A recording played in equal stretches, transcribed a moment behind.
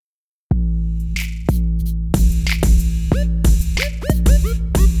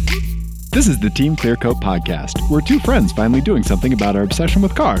This is the Team Clearcoat Podcast. We're two friends finally doing something about our obsession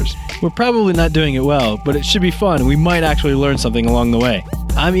with cars. We're probably not doing it well, but it should be fun, and we might actually learn something along the way.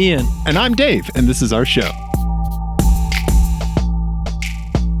 I'm Ian. And I'm Dave, and this is our show.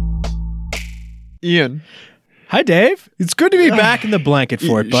 Ian. Hi, Dave. It's good to be back in the blanket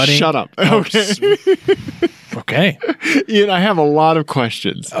fort, buddy. Shut up. Oh, Okay. Okay. Ian, I have a lot of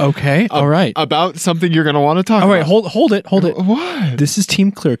questions. Okay. All right. About something you're going to want to talk All right. about. Hold it. What? This is Team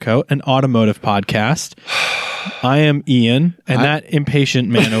Clearcoat, an automotive podcast. I am Ian, and that impatient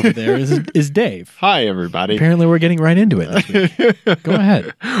man over there is Dave. Hi, everybody. Apparently, we're getting right into it this week. Go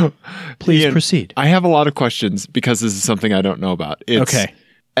ahead. Please Ian, proceed. I have a lot of questions because this is something I don't know about. It's Okay.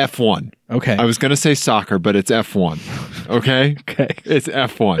 F1. Okay. I was going to say soccer, but it's F1. Okay? Okay. It's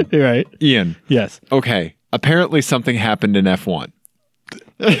F1. You're right. Ian. Yes. Okay. Apparently something happened in F1.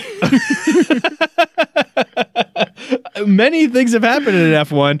 Many things have happened in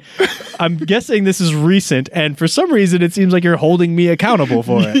F1. I'm guessing this is recent, and for some reason, it seems like you're holding me accountable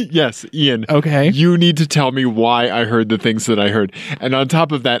for it. Yes, Ian. Okay. You need to tell me why I heard the things that I heard. And on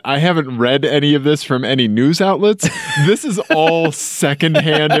top of that, I haven't read any of this from any news outlets. This is all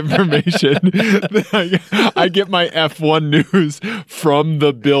secondhand information. I get my F1 news from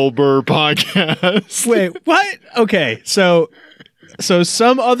the Bill Burr podcast. Wait, what? Okay, so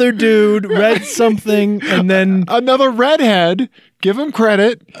some other dude read something, and then Another redhead. Give him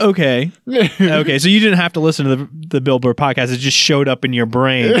credit. okay, so you didn't have to listen to the Bill Burr podcast; it just showed up in your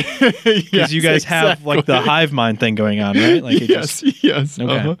brain because Yes, you guys have like the hive mind thing going on, right? Like it Yes, yes.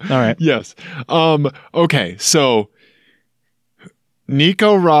 Okay. Uh-huh. All right. Yes. Okay, so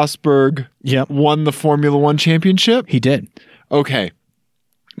Nico Rosberg Yep. won the Formula One championship. He did. Okay.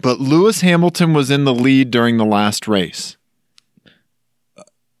 But Lewis Hamilton was in the lead during the last race.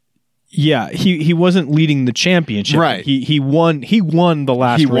 Yeah, he wasn't leading the championship. Right. He won the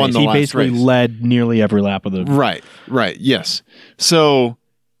last He race. won the he last basically race. led nearly every lap of the Right, yes. So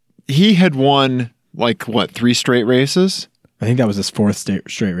he had won like what, 3 straight races? I think that was his fourth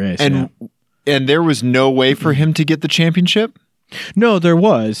straight race. And there was no way for him to get the championship? No, there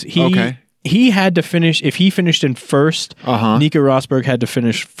was. Okay. He had to finish, if he finished in first, Uh-huh. Nico Rosberg had to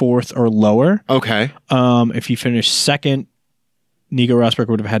finish fourth or lower. Okay. If he finished second, Nico Rosberg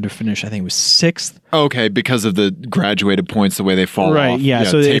would have had to finish, I think it was sixth. Okay, because of the graduated points, the way they fall Right, off. yeah.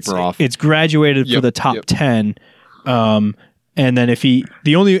 So taper off. it's graduated for Yep, the top yep. 10. And then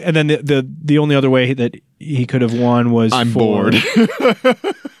the only other way that he could have won was I'm for- bored.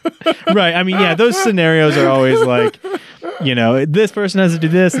 Right. I mean, yeah, those scenarios are always like, this person has to do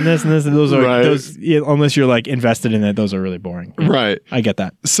this and this and this, and those are Right. unless you're like invested in it, those are really boring. Right. I get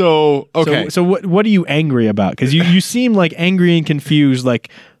that. So, okay. So what are you angry about? Because you seem like angry and confused, like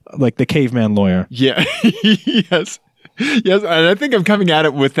the caveman lawyer. Yeah. Yes. Yes. And I think I'm coming at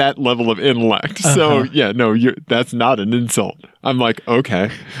it with that level of intellect. So, yeah, no, that's not an insult. I'm like, okay.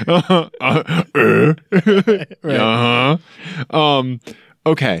 Right.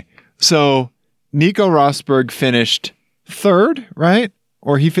 Okay. So Nico Rosberg finished third, right?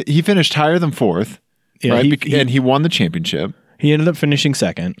 Or he finished higher than fourth, Yeah, right? he- And he won the championship. He ended up finishing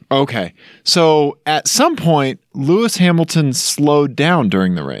second. Okay. So at some point, Lewis Hamilton slowed down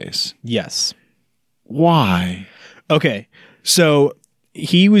during the race. Yes. Why? Okay. So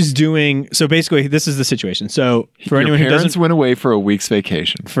he was doing. So basically, this is the situation. So for Your anyone who parents doesn't went away for a week's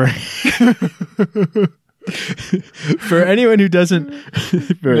vacation. for anyone who doesn't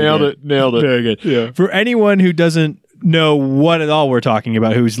Nailed it. Very good. Yeah. For anyone who doesn't know what at all we're talking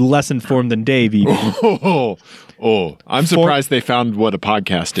about, who's less informed than Dave, even, I'm surprised they found what a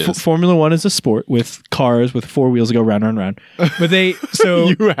podcast is. Formula One is a sport with cars with 4 wheels that go round and round. But you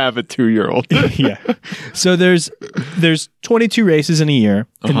have a 2-year-old. yeah. So there's 22 races in a year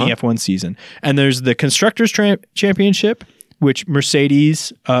in Uh-huh. the F1 season, and there's the Constructors Championship, which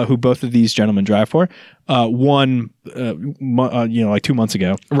Mercedes, who both of these gentlemen drive for, won, like 2 months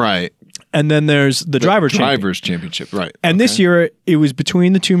ago. Right. And then there's the Drivers' Championship. Right. And this year, it was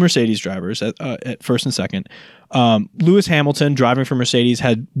between the two Mercedes drivers at first and second. Lewis Hamilton, driving for Mercedes,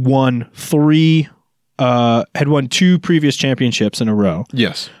 had won 2 previous championships in a row.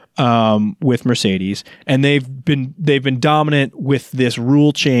 Yes. With Mercedes, and they've been dominant with this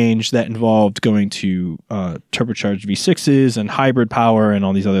rule change that involved going to turbocharged V6s and hybrid power and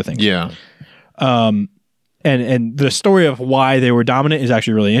all these other things. Yeah. And the story of why they were dominant is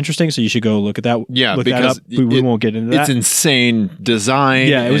actually really interesting. So you should go look at that. Yeah, look because that up. We won't get into that. It's insane design.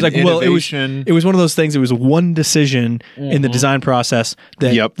 Yeah, it was and like innovation. it was one of those things. It was one decision in the design process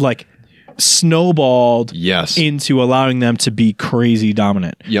that like snowballed into allowing them to be crazy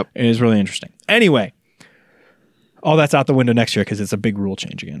dominant. Yep. It is really interesting. Anyway, all that's out the window next year because it's a big rule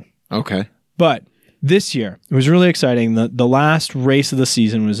change again. Okay. But this year, it was really exciting. The last race of the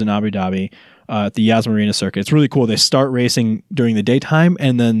season was in Abu Dhabi at the Yas Marina circuit. It's really cool. They start racing during the daytime,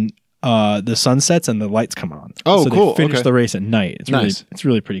 and then the sun sets and the lights come on. Oh, so cool. They finish Okay. the race at night. It's Nice.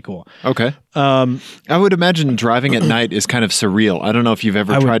 really pretty cool. Okay. I would imagine driving at night is kind of surreal. I don't know if you've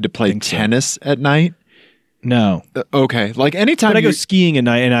ever I would tried to play think so. tennis at night. No, Okay. Like anytime but I go you- skiing at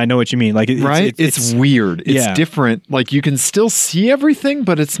night, and I know what you mean. Like, right? It's weird. It's yeah. different. Like you can still see everything,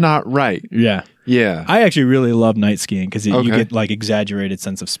 but it's not right. yeah. Yeah. I actually really love night skiing because you Okay. get like exaggerated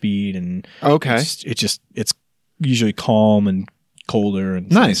sense of speed, and Okay. it's usually calm and colder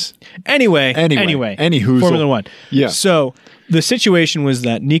and Nice. Anyway, Anyhoozle. Formula One. Yeah. So the situation was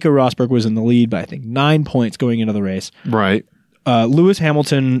that Nico Rosberg was in the lead by I think 9 points going into the race. Right. Lewis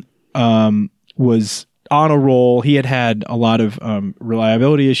Hamilton was on a roll. He had a lot of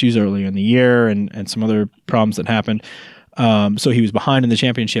reliability issues earlier in the year and some other problems that happened. So he was behind in the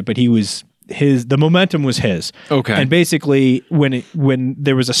championship, but the momentum was his. Okay. And basically, when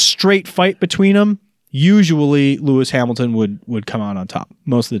there was a straight fight between them, usually Lewis Hamilton would come out on top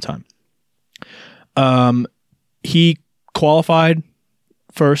most of the time. He qualified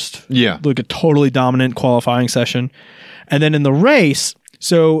first. Yeah. Like a totally dominant qualifying session. And then in the race,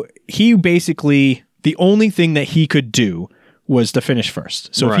 so he basically, the only thing that he could do was to finish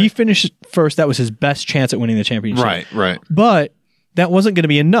first. So if he Right. finished first, that was his best chance at winning the championship. Right. But that wasn't going to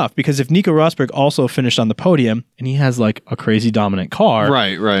be enough because if Nico Rosberg also finished on the podium and he has like a crazy dominant car,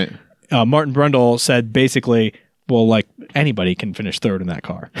 Right. Martin Brundle said basically, well, like anybody can finish third in that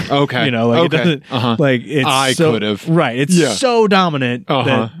car. Okay. You know, like Okay. it doesn't, Uh-huh. like it's I so, could've. right. It's Yeah. so dominant Uh-huh.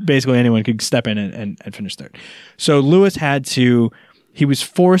 that basically anyone could step in and finish third. So Lewis he was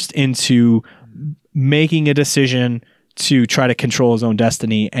forced into making a decision to try to control his own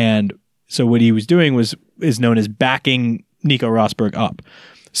destiny. And so what he was doing is known as backing Nico Rosberg up.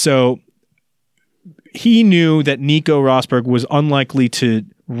 So he knew that Nico Rosberg was unlikely to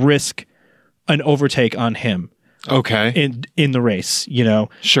risk an overtake on him Okay. in the race, you know.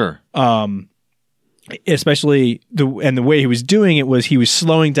 Sure. Especially the way he was doing it was he was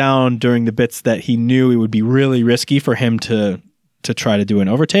slowing down during the bits that he knew it would be really risky for him to try to do an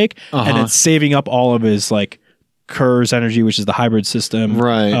overtake, and then saving up all of his like KERS energy, which is the hybrid system,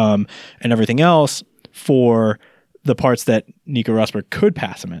 Right. and everything else for the parts that Nico Rosberg could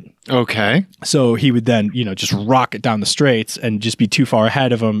pass him in. Okay. So he would then, you know, just rocket down the straights and just be too far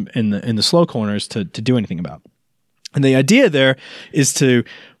ahead of him in the slow corners to do anything about. And the idea there is to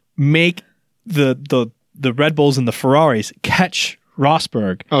make the Red Bulls and the Ferraris catch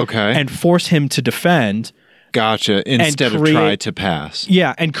Rosberg Okay. and force him to defend. Gotcha. Instead of create- try to pass.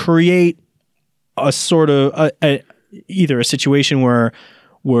 Yeah, and create a sort of either a situation where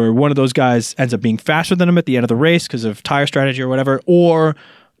one of those guys ends up being faster than him at the end of the race because of tire strategy or whatever, or,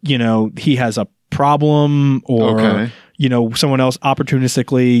 you know, he has a problem or, Okay. you know, someone else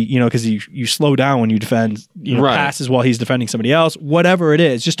opportunistically, you know, because you slow down when you defend, you know, Right. passes while he's defending somebody else, whatever it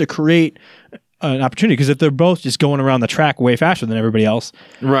is, just to create an opportunity. Because if they're both just going around the track way faster than everybody else,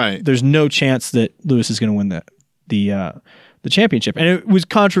 Right. there's no chance that Lewis is going to win the championship. And it was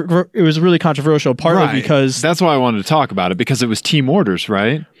it was really controversial, partly Right. because That's why I wanted to talk about it, because it was team orders,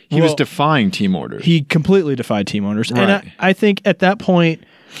 right? He was Well, defying team orders. he completely defied team owners. And Right. I think at that point,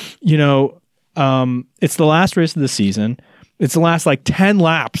 you know, it's the last race of the season. It's the last like 10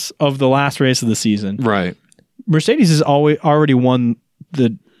 laps of the last race of the season. Right. Mercedes has already won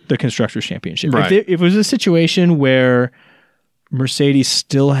the Constructors' Championship. Right. If it was a situation where Mercedes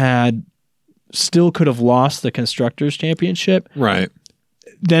still could have lost the Constructors' Championship, Right.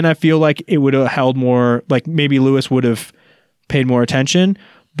 then I feel like it would have held more, like maybe Lewis would have paid more attention.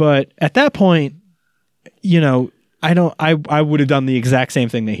 But at that point, you know, I would have done the exact same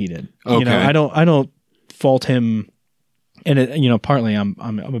thing that he did. You know, Okay. I don't fault him. And it, you know, partly I'm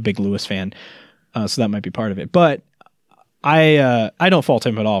a big Lewis fan. So that might be part of it. But I don't fault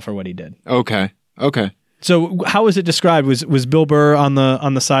him at all for what he did. Okay. Okay. So how was it described? Was Bill Burr on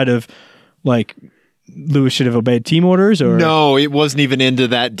the side of like Lewis should have obeyed team orders, or No, it wasn't even into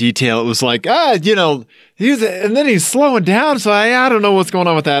that detail. It was like, you know, and then he's slowing down, so I don't know what's going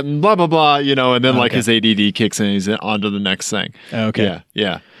on with that, and blah, blah, blah, you know, and then like Okay. his ADD kicks in, he's on to the next thing. Okay.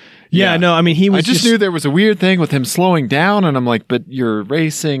 Yeah. No, I mean he was I just knew there was a weird thing with him slowing down, and I'm like, but you're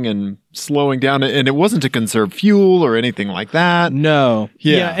racing and slowing down, and it wasn't to conserve fuel or anything like that. No.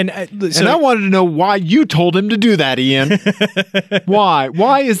 Yeah. And And I wanted to know why you told him to do that, Ian. Why?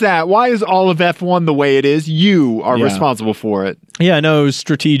 Why is that? Why is all of F1 the way it is? You are Yeah. responsible for it. yeah, no, it was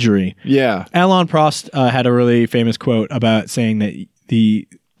strategery. Yeah. Alain Prost had a really famous quote about saying that the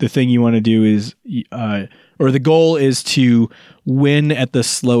the thing you want to do is, or the goal is to win at the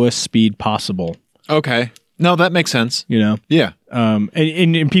slowest speed possible. Okay. No, that makes sense. You know? Yeah.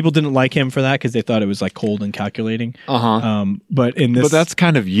 And people didn't like him for that because they thought it was like cold and calculating. But in this, But that's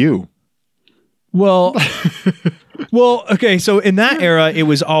kind of you. well, okay. So in that era, it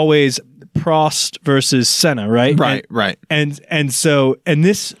was always Prost versus Senna, right? Right. And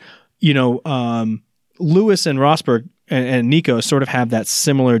this, Lewis and Rosberg and Nico sort of have that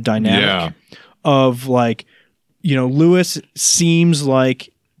similar dynamic of like, Lewis seems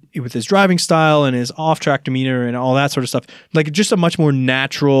like with his driving style and his off-track demeanor and all that sort of stuff, like just a much more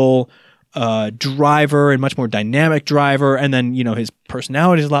natural driver and much more dynamic driver. And then, his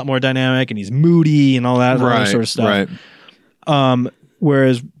personality is a lot more dynamic and he's moody and all that other sort of stuff. Right.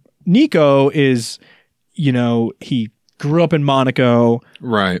 Whereas Nico is, he grew up in Monaco.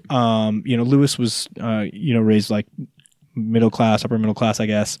 Right. Lewis was, raised like middle class, upper middle class, I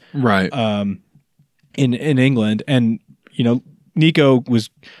guess. Right. In England. And, Nico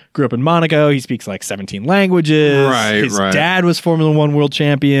grew up in Monaco. He speaks like 17 languages. Right. His dad was Formula One world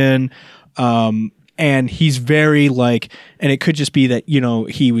champion. And he's very like, and it could just be that,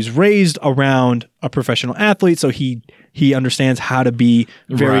 he was raised around a professional athlete. So he understands how to be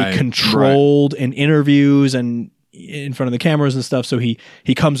very controlled in interviews and in front of the cameras and stuff. So he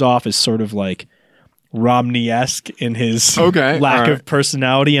comes off as sort of like Romney-esque in his lack of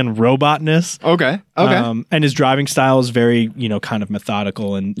personality and robotness. Okay. And his driving style is very, kind of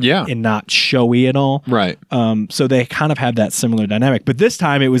methodical and not showy at all. Right. So they kind of have that similar dynamic. But this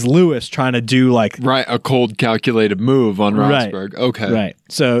time it was Lewis trying to do like a cold, calculated move on Rosberg. Okay. Right.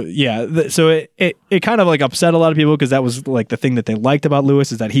 So so it kind of like upset a lot of people because that was like the thing that they liked about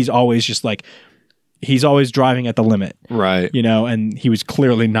Lewis is that he's always just like he's always driving at the limit. Right. And he was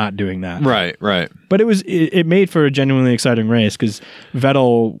clearly not doing that. Right. But it made for a genuinely exciting race because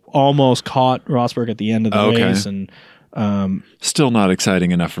Vettel almost caught Rosberg at the end of the race. And still not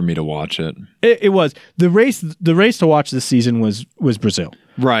exciting enough for me to watch it. It was. The race to watch this season was Brazil.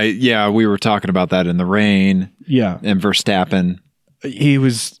 Right. Yeah, we were talking about that in the rain. Yeah. And Verstappen. It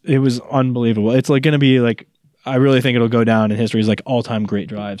was unbelievable. It's like going to be like, I really think it'll go down in history as like all-time great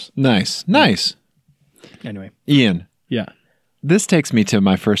drives. Nice. Anyway. Ian. Yeah. This takes me to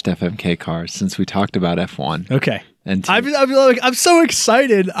my first FMK car since we talked about F1. Okay. And I'm so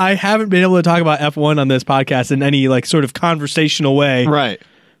excited. I haven't been able to talk about F1 on this podcast in any like sort of conversational way. Right.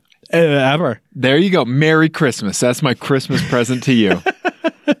 Ever. There you go. Merry Christmas. That's my Christmas present to you.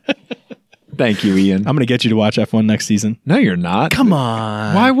 Thank you, Ian. I'm going to get you to watch F1 next season. No, you're not. Come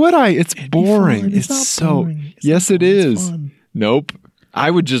on. Why would I? It's boring. It's not so boring. Yes, it is. Fun. Nope. I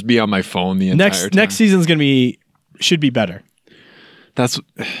would just be on my phone the entire time. Next season's going to should be better. That's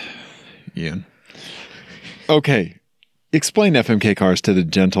Ian. Okay. Explain FMK cars to the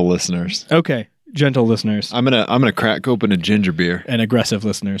gentle listeners. Okay, gentle listeners. I'm gonna crack open a ginger beer. And aggressive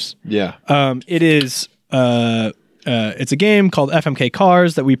listeners. Yeah. It is it's a game called FMK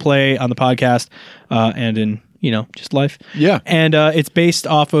Cars that we play on the podcast and in just life. Yeah. And it's based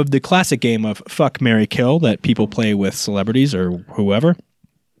off of the classic game of Fuck, Marry, Kill that people play with celebrities or whoever.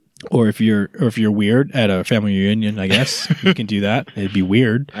 Or if you're weird at a family reunion, I guess you can do that. It'd be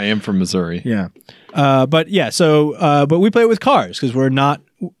weird. I am from Missouri. Yeah. But we play it with cars because we're not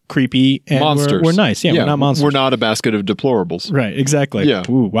creepy and monsters. We're nice. Yeah, we're not monsters. We're not a basket of deplorables. Right, exactly. Yeah.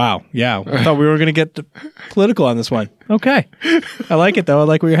 Ooh, wow. Yeah. I thought we were going to get political on this one. Okay. I like it, though. I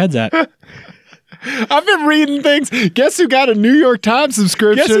like where your head's at. I've been reading things. Guess who got a New York Times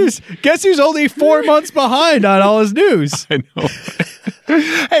subscription? Guess who's only 4 months behind on all his news? I know.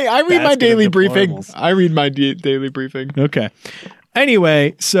 Hey, I read my daily briefing. Daily briefing. Okay.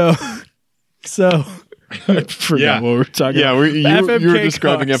 Anyway, so I forgot what we were talking about. You were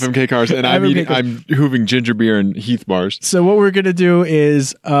describing cars. FMK cars, and I'm hooving ginger beer and Heath bars. So what we're gonna do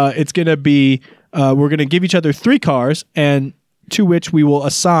is it's gonna be we're gonna give each other 3 cars, and to which we will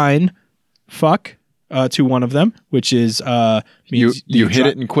assign fuck to one of them, which is you hit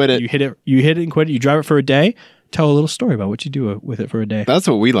it and quit it. You hit it and quit it. You drive it for a day. Tell a little story about what you do with it for a day. That's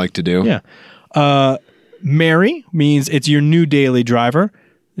what we like to do. Yeah. Marry means it's your new daily driver.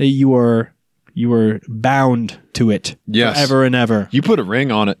 That you are bound to it forever and ever. You put a ring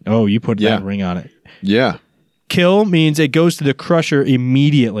on it. Oh, you put that ring on it. Yeah. Kill means it goes to the crusher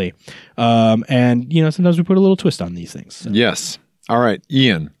immediately. And sometimes we put a little twist on these things. So. Yes. All right,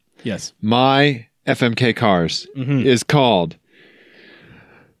 Ian. Yes. My FMK cars is called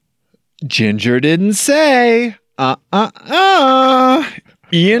Ginger Didn't Say.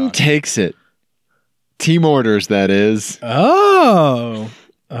 Ian takes it. Team orders, that is. Oh.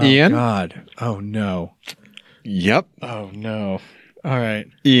 Ian? God. Oh, no. Yep. Oh, no. All right.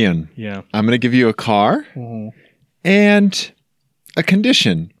 Ian, Yeah. I'm going to give you a car and a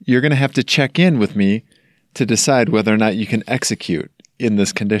condition. You're going to have to check in with me to decide whether or not you can execute in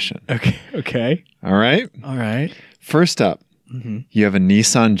this condition. Okay. Okay. All right? All right. First up, you have a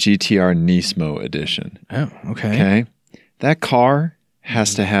Nissan GTR Nismo edition. Oh, okay. Okay? That car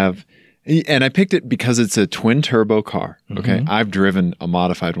has to have, and I picked it because it's a twin turbo car. Okay? I've driven a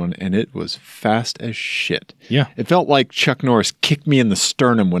modified one and it was fast as shit. Yeah. It felt like Chuck Norris kicked me in the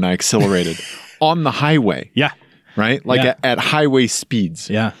sternum when I accelerated on the highway. Yeah. Right? Like Yeah. at highway speeds.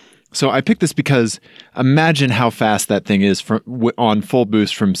 Yeah. So I picked this because imagine how fast that thing is on full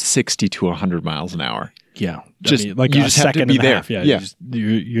boost from 60 to 100 miles an hour. Yeah. Just- like you a just have to second be and a there. half. Yeah. Yeah.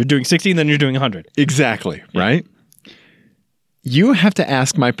 You're doing 60 and then you're doing 100. Exactly. Right? You have to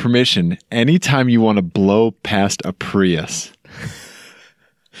ask my permission anytime you want to blow past a Prius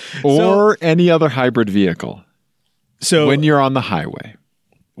or any other hybrid vehicle So when you're on the highway.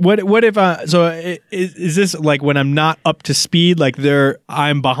 what if is this like when I'm not up to speed, like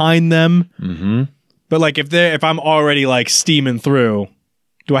I'm behind them? Mm-hmm. But like if I'm already like steaming through,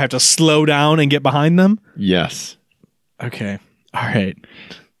 do I have to slow down and get behind them? Yes. Okay. All right.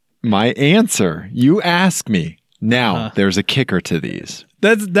 My answer, you ask me. Now, there's a kicker to these.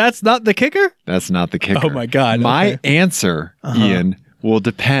 That's not the kicker? That's not the kicker. Oh my God, My okay. answer, Ian, will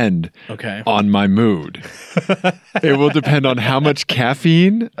depend Okay. on my mood. It will depend on how much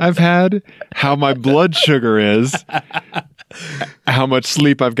caffeine I've had, how my blood sugar is, how much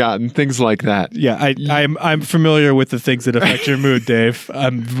sleep I've gotten, things like that. Yeah, I'm familiar with the things that affect your mood, Dave.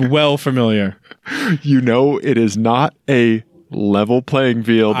 I'm well familiar. You know, it is not a level playing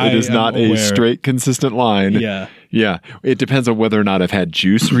field. It is I am not a aware. straight, consistent line. Yeah. Yeah. It depends on whether or not I've had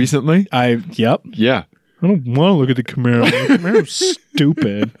juice recently. Yep. Yeah. I don't want to look at the Camaro. The Camaro's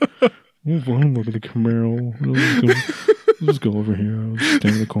stupid. I don't want to look at the Camaro. I'll just go over here. I'll just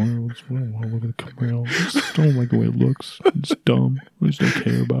stand in the corner. I don't want to look at the Camaro. I just don't like the way it looks. It's dumb. I just don't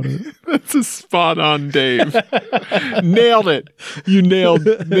care about it. That's a spot on Dave. Nailed it. You nailed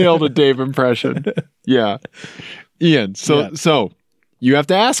a Dave impression. Yeah. Ian, so you have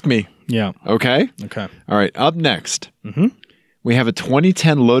to ask me. Yeah. Okay? Okay. All right. Up next, we have a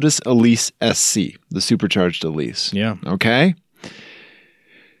 2010 Lotus Elise SC, the supercharged Elise. Yeah. Okay?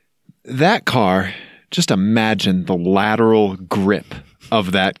 That car, just imagine the lateral grip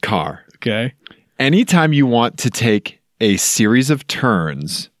of that car. Okay. Anytime you want to take a series of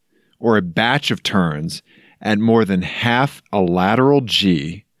turns or a batch of turns at more than half a lateral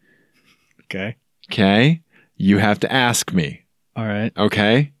G, Okay. okay, you have to ask me. All right.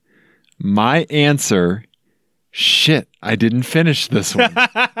 Okay? My answer, shit, I didn't finish this one.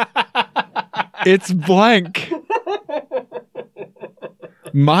 It's blank.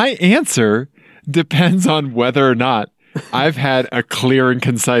 My answer depends on whether or not I've had a clear and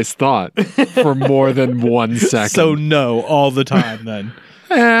concise thought for more than 1 second. So no, all the time then.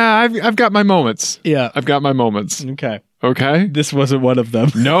 I've got my moments. Yeah. I've got my moments. Okay. Okay? This wasn't one of them.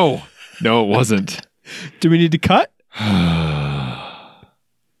 No, it wasn't. Do we need to cut?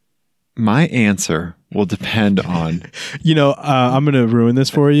 My answer will depend on. I'm going to ruin this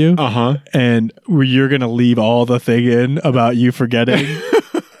for you. Uh-huh. And you're going to leave all the thing in about you forgetting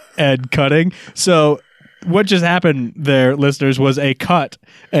and cutting. So what just happened there, listeners, was a cut.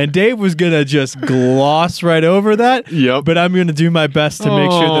 And Dave was going to just gloss right over that. Yep. But I'm going to do my best to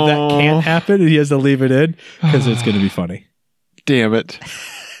make sure that can't happen. And he has to leave it in because it's going to be funny. Damn it.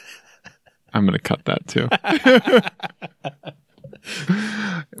 I'm going to cut that too.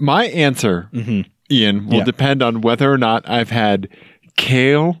 My answer, Ian, will depend on whether or not I've had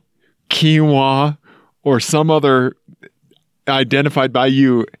kale, quinoa, or some other identified by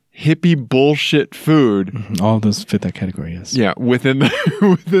you hippie bullshit food. All of those fit that category, yes. Yeah, within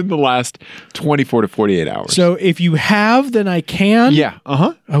the last 24 to 48 hours. So if you have, then I can? Yeah,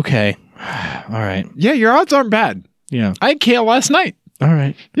 Okay. All right. Yeah, your odds aren't bad. Yeah. I had kale last night. All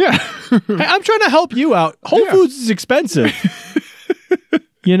right. Yeah. Hey, I'm trying to help you out. Whole Yeah. Foods is expensive.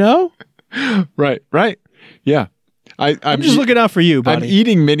 You know? Right. Yeah. I'm just looking out for you, I'm buddy.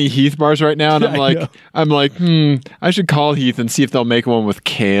 eating mini Heath bars right now, and Yeah, I'm like, I should call Heath and see if they'll make one with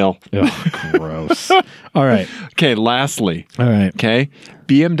kale. Ugh, gross. All right. Okay, lastly, All right. okay,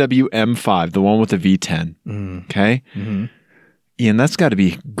 BMW M5, the one with the V10. Okay, Ian, that's got to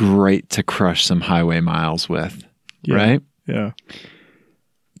be great to crush some highway miles with, right? Yeah.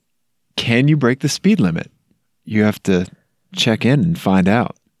 Can you break the speed limit? You have to check in and find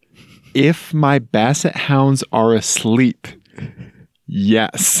out. If my Basset hounds are asleep,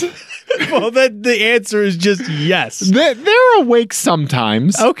 yes. Well, then the answer is just yes. They're awake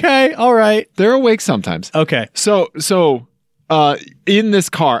sometimes. Okay. All right. They're awake sometimes. Okay. So In this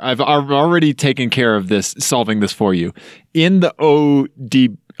car, I've already taken care of this, solving this for you. In the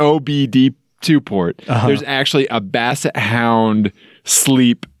OBD2 port, there's actually a Basset Hound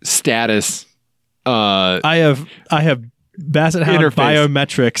sleep status. I have Basset Hound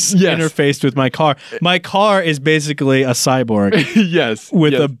biometrics interfaced with my car. My car is basically a cyborg. Yes.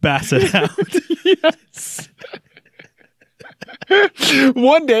 With a Basset Hound. Yes.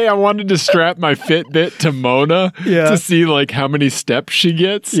 One day I wanted to strap my Fitbit to Mona to see like how many steps she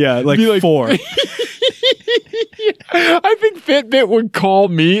gets. Yeah, like 4. I think Fitbit would call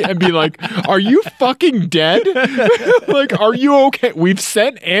me and be like, "Are you fucking dead? Like, are you okay? We've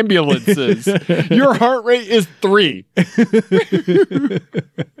sent ambulances. Your heart rate is 3."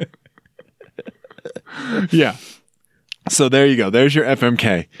 Yeah. So there you go. There's your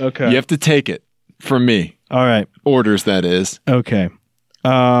FMK. Okay. You have to take it from me. All right. Orders, that is. Okay.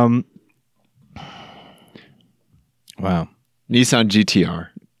 Wow. Nissan GTR.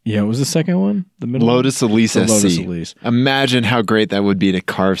 Yeah, what was the second one? The middle Lotus Elise one? SC. Lotus Elise. Imagine how great that would be to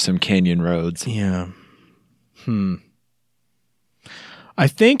carve some canyon roads. Yeah. I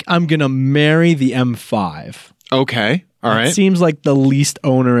think I'm going to marry the M5. Okay. All right. It seems like the least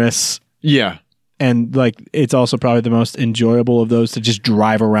onerous. Yeah. And like it's also probably the most enjoyable of those to just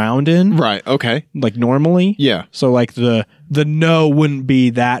drive around in. Right. Okay. Like normally. Yeah. So like the no wouldn't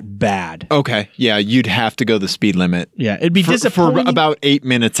be that bad. Okay. Yeah. You'd have to go the speed limit. Yeah. It'd be disappointing. For about 8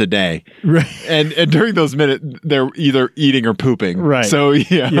 minutes a day. Right. And during those minutes, they're either eating or pooping. Right. So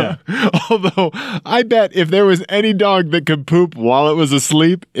yeah. Although I bet if there was any dog that could poop while it was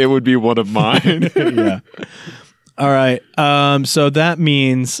asleep, it would be one of mine. Yeah. All right. So that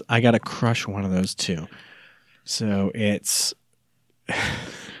means I got to crush one of those two. So it's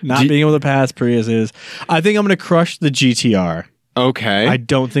not being able to pass Priuses. I think I'm going to crush the GTR. Okay. I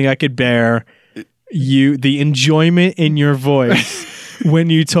don't think I could bear the enjoyment in your voice when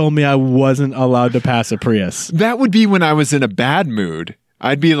you told me I wasn't allowed to pass a Prius. That would be when I was in a bad mood.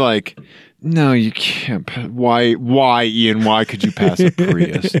 I'd be like, "No, you can't. Why, Ian? Why could you pass a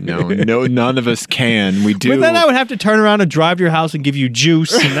Prius? No, none of us can. We do." But then I would have to turn around and drive to your house and give you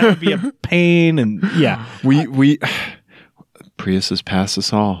juice, and that would be a pain. And yeah, we Priuses pass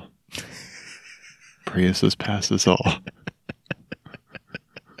us all. Priuses pass us all.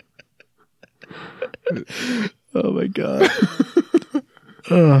 Oh my god.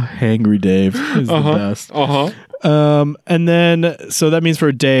 Oh, Hangry Dave is the best. And then, so that means for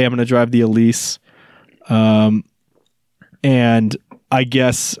a day, I'm going to drive the Elise. And I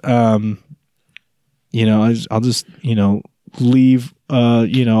guess, I'll just, leave,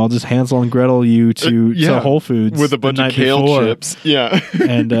 I'll just Hansel and Gretel you to Whole Foods with a bunch of kale chips. Yeah.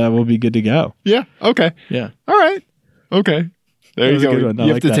 And we'll be good to go. Yeah. Okay. Yeah. All right. Okay. There you go.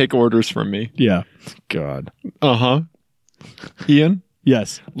 You have to take orders from me. Yeah. God. Ian?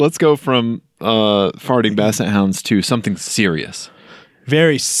 Yes. Let's go from farting Basset Hounds to something serious.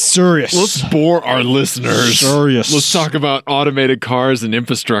 Very serious. Let's bore our listeners. Serious. Let's talk about automated cars and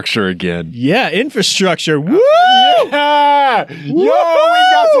infrastructure again. Yeah, infrastructure. Woo! Yeah! Yo, we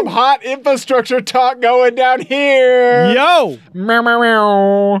got some hot infrastructure talk going down here. Yo! Meow,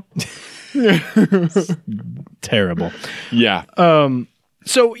 meow, meow. Terrible. Yeah.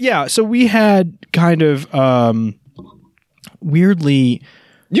 So we had kind of weirdly.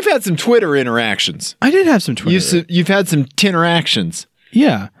 You've had some Twitter interactions. I did have some Twitter. You've had some interactions.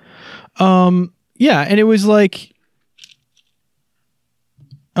 Yeah. Yeah, and it was like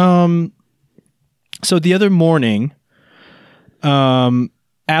so the other morning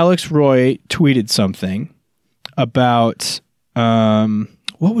Alex Roy tweeted something about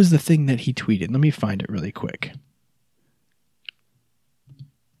what was the thing that he tweeted? Let me find it really quick.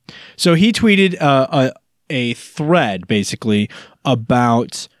 So he tweeted a thread basically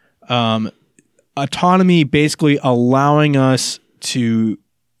about autonomy basically allowing us to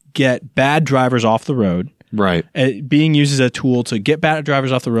get bad drivers off the road. Right. Being used as a tool to get bad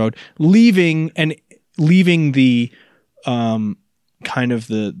drivers off the road, leaving the kind of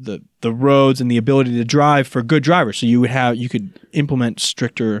the roads and the ability to drive for good drivers. So you could implement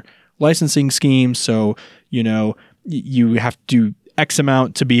stricter licensing schemes. So, you have to do X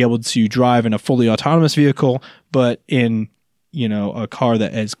amount to be able to drive in a fully autonomous vehicle, but in, a car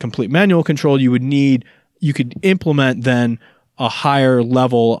that has complete manual control, you could implement then a higher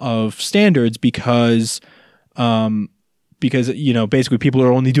level of standards because basically people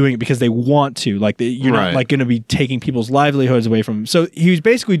are only doing it because they want to, you're not like going to be taking people's livelihoods away from them. So he was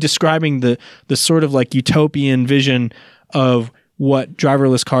basically describing the sort of like utopian vision of what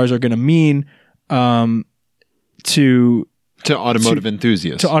driverless cars are going to mean to automotive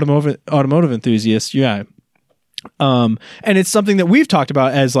enthusiasts. To automotive enthusiasts, yeah. And it's something that we've talked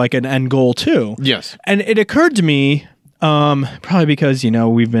about as like an end goal too. Yes. And it occurred to me, probably because,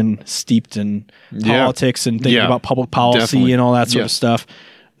 we've been steeped in politics and thinking about public policy Definitely. and all that sort of stuff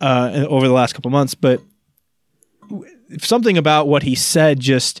over the last couple of months. But something about what he said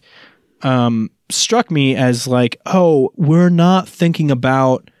just struck me as like, oh, we're not thinking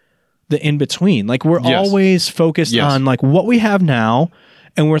about the in-between. Like we're always focused on like what we have now,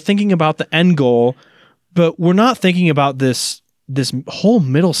 and we're thinking about the end goal, but we're not thinking about this whole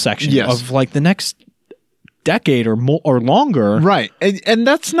middle section of like the next decade or more or longer. Right. And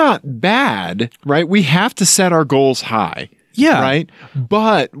that's not bad, right? We have to set our goals high. Yeah. Right.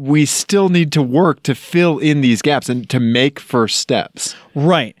 But we still need to work to fill in these gaps and to make first steps.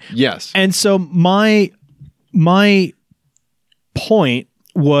 Right. Yes. And so my point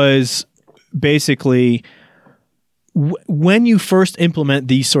was basically when you first implement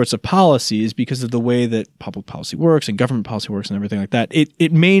these sorts of policies, because of the way that public policy works and government policy works and everything like that,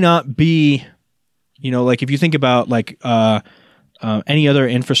 it may not be, like if you think about like any other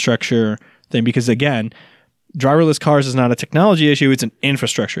infrastructure thing, because again, driverless cars is not a technology issue, it's an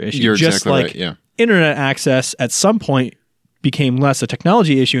infrastructure issue. You're Just exactly like right, yeah. internet access at some point became less a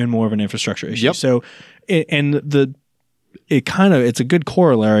technology issue and more of an infrastructure issue. Yep. So, it's a good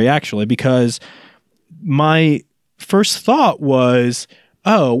corollary actually, because my first thought was,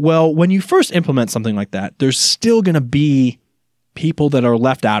 oh, well, when you first implement something like that, there's still going to be people that are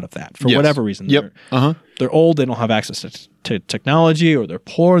left out of that for whatever reason. Yep. They're old, they don't have access to technology, or they're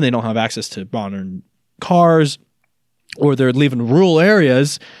poor, they don't have access to modern cars, or they're living in rural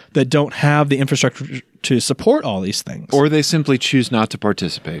areas that don't have the infrastructure to support all these things. Or they simply choose not to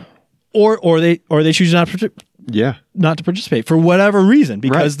participate. Or they choose not to participate for whatever reason,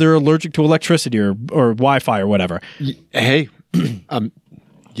 because they're allergic to electricity or Wi-Fi or whatever. Hey,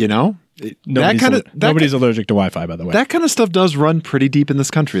 Nobody's allergic to Wi-Fi, by the way. That kind of stuff does run pretty deep in this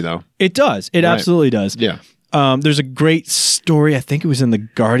country, though. It does. It absolutely does. Yeah. There's a great story, I think it was in The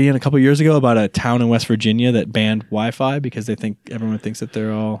Guardian a couple years ago, about a town in West Virginia that banned Wi-Fi because everyone thinks that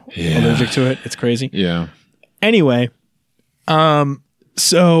they're all allergic to it. It's crazy. Yeah. Anyway,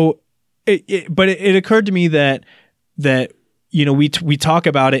 so it occurred to me that we talk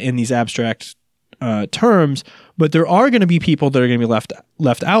about it in these abstract terms, but there are going to be people that are going to be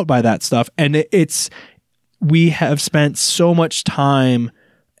left out by that stuff, and we have spent so much time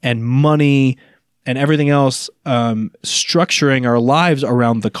and money and everything else structuring our lives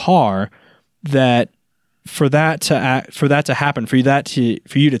around the car, that for that to happen, for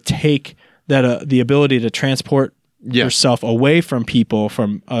you to take that the ability to transport yourself away from people,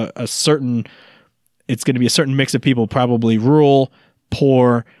 from a certain, it's going to be a certain mix of people, probably rural,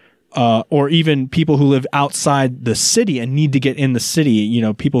 poor, or even people who live outside the city and need to get in the city.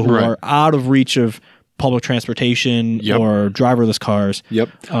 People who are out of reach of public transportation or driverless cars. Yep.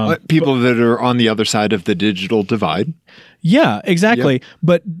 People that are on the other side of the digital divide. Yeah, exactly. Yep.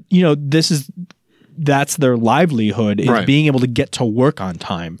 But that's their livelihood, is being able to get to work on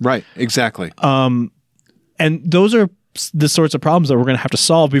time. Right. Exactly. And those are the sorts of problems that we're going to have to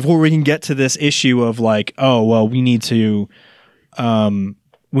solve before we can get to this issue of like, oh, well, we need to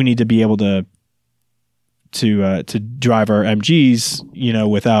be able to drive our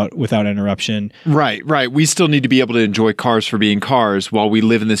MGs, without interruption. Right. We still need to be able to enjoy cars for being cars while we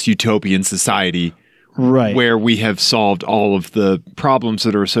live in this utopian society, where we have solved all of the problems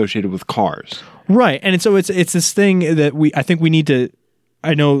that are associated with cars. Right, and so it's this thing that I think we need to.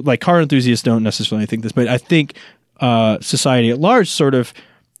 I know, like, car enthusiasts don't necessarily think this, but I think society at large sort of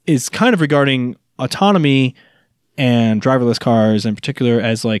is kind of regarding autonomy and driverless cars in particular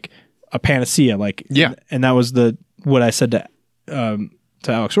as like a panacea, like, and that was what I said to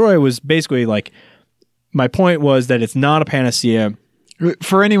Alex Roy was basically like, my point was that it's not a panacea.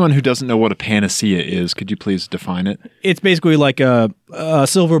 For anyone who doesn't know what a panacea is, could you please define it? It's basically like a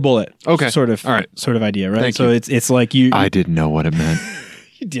silver bullet, sort of idea, right? Thank so you. It's like you. I didn't know what it meant.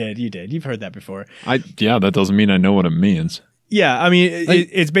 You did. You've heard that before. That doesn't mean I know what it means. Yeah, I mean,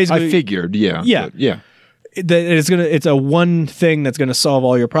 it's basically. I figured, yeah. It's a one thing that's going to solve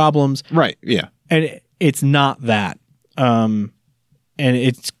all your problems. Right, yeah. And it's not that. And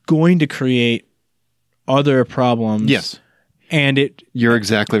it's going to create other problems. Yes. And you're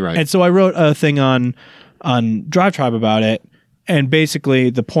exactly right. And so I wrote a thing on Drive Tribe about it. And basically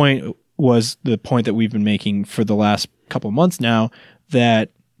the point was the point that we've been making for the last couple of months now,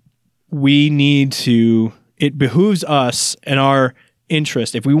 that it behooves us and our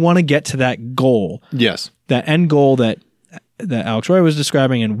interest, if we want to get to that goal, yes, that end goal that Alex Roy was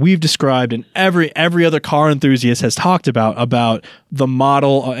describing, and we've described, and every other car enthusiast has talked about the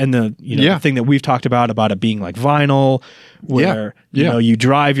model and the the thing that we've talked about it being like vinyl, where you know you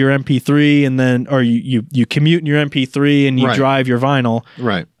drive your MP3 and then or you commute in your MP3 and you drive your vinyl.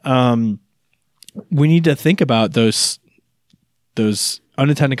 Right. We need to think about those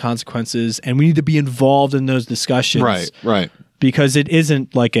unintended consequences, and we need to be involved in those discussions. Right. Because it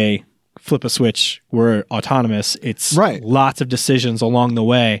isn't like a flip a switch, we're autonomous. It's lots of decisions along the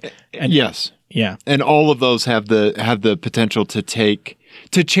way. And yes. Yeah. And all of those have the potential to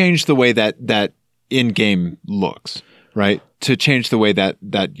change the way that in-game looks, right? To change the way that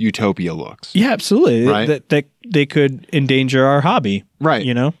utopia looks. Yeah, absolutely. Right? That they could endanger our hobby. Right.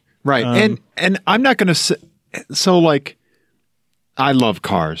 You know? Right. And I'm not going to say, so like, I love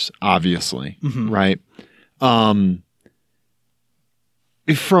cars, obviously, right?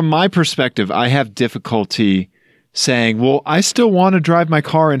 From my perspective, I have difficulty saying, well, I still want to drive my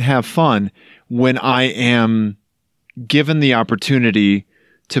car and have fun when I am given the opportunity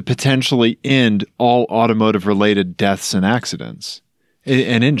to potentially end all automotive-related deaths and accidents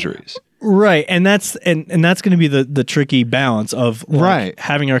and injuries. Right, and that's going to be the tricky balance of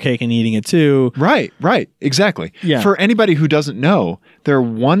having our cake and eating it too. Right, exactly. Yeah. For anybody who doesn't know, there are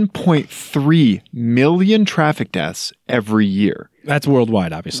 1.3 million traffic deaths every year. That's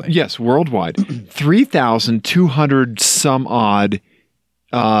worldwide, obviously. Yes, worldwide. 3,200 some odd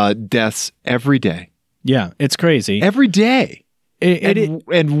deaths every day. Yeah, it's crazy. Every day.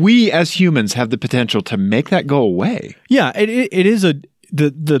 And we as humans have the potential to make that go away. Yeah, it is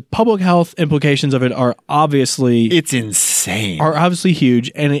the public health implications of it are obviously it's insane. Are obviously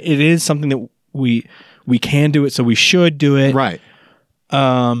huge, and it is something that we can do it, so we should do it. Right.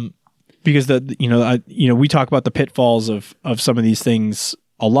 Because we talk about the pitfalls of some of these things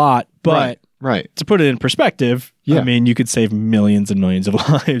a lot, but right. To put it in perspective, I mean, you could save millions and millions of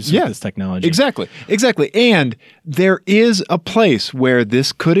lives with this technology. Exactly. And there is a place where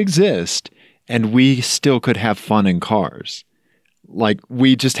this could exist and we still could have fun in cars. Like,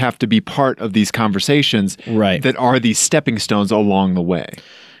 we just have to be part of these conversations that are these stepping stones along the way.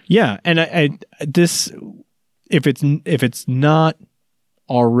 Yeah. And if it's not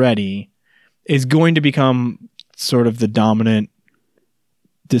already, is going to become sort of the dominant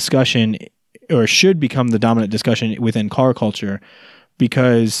discussion, or should become the dominant discussion within car culture,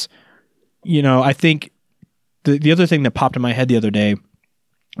 because, I think the other thing that popped in my head the other day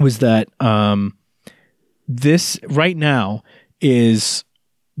was that this right now is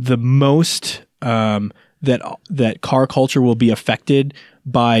the most that car culture will be affected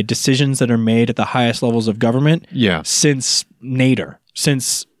by decisions that are made at the highest levels of government since Nader,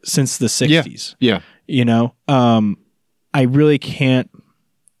 since the 60s. Yeah. I really can't,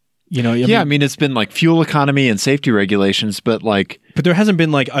 I mean, it's been like fuel economy and safety regulations, but there hasn't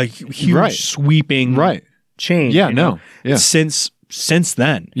been like a huge sweeping change. Yeah, no. Yeah. Since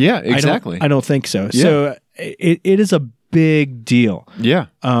then. Yeah, exactly. I don't think so. Yeah. So it is a big deal. Yeah.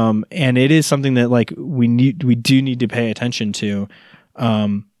 And it is something that we do need to pay attention to.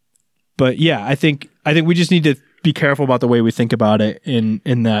 But yeah, I think we just need to be careful about the way we think about it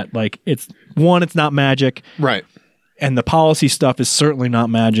in that, it's not magic. Right. And the policy stuff is certainly not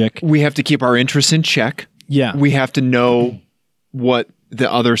magic. We have to keep our interests in check. Yeah. We have to know what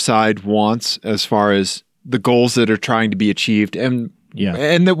the other side wants as far as the goals that are trying to be achieved and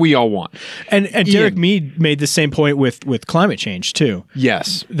that we all want. And Derek Mead made the same point with climate change too.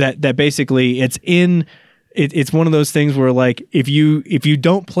 Yes. That basically it's one of those things where if you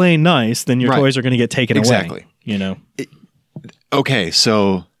don't play nice, then your toys are going to get taken away. Okay,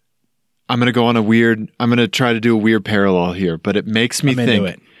 so I'm going to try to do a weird parallel here, but it makes me think. Into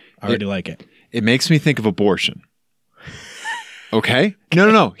it. I already like it. It makes me think of abortion. Okay?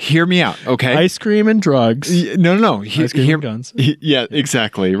 No. Hear me out. Okay? Ice cream and drugs. No. Ice cream and guns. Yeah,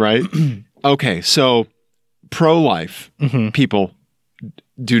 exactly. Right? Okay. So pro-life people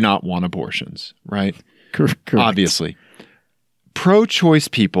do not want abortions, right? Correct. Obviously. Pro-choice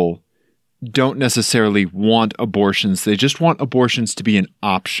people don't necessarily want abortions. They just want abortions to be an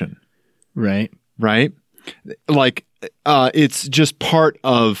option. Right. Right? It's just part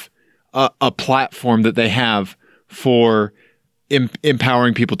of a platform that they have for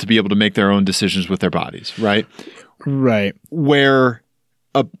empowering people to be able to make their own decisions with their bodies, right? Right. Where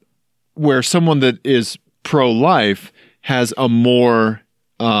someone that is pro-life has a more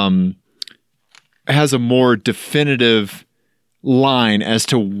definitive line as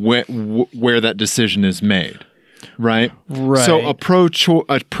to where that decision is made, right? Right. So a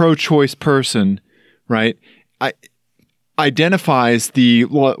pro-choice person, right, identifies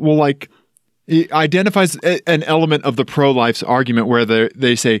It identifies an element of the pro-life's argument where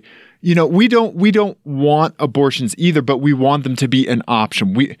they say, we don't want abortions either, but we want them to be an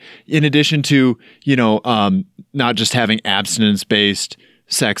option. We, in addition to, not just having abstinence-based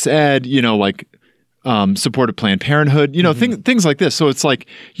sex ed, supported Planned Parenthood, things like this. So it's like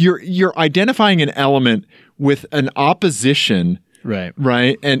you're identifying an element with an opposition. Right.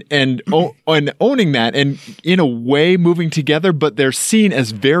 And owning that and in a way moving together, but they're seen as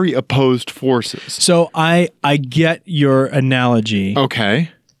very opposed forces. So I get your analogy.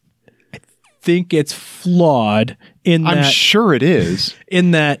 Okay. I think it's flawed in that. I'm sure it is. In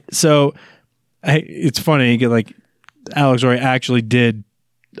that, so it's funny, like Alex Roy actually did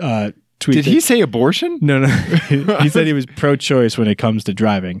tweet. Did he say abortion? No. He said he was pro-choice when it comes to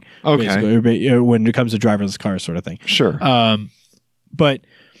driving. Okay. When it comes to driverless cars sort of thing. Sure. But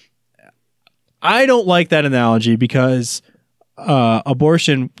I don't like that analogy because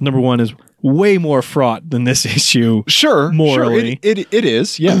abortion, number one, is way more fraught than this issue. Sure, morally, it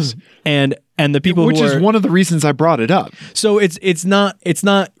is. Yes, and the people, which is one of the reasons I brought it up. So it's not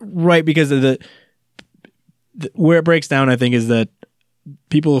right because of the where it breaks down. I think is that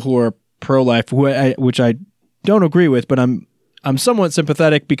people who are pro-life, which I don't agree with, but I'm somewhat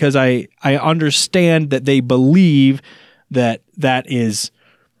sympathetic because I understand that they believe that is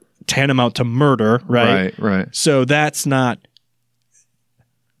tantamount to murder, right? Right. So that's not.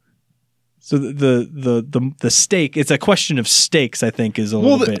 So the stake. It's a question of stakes. I think is a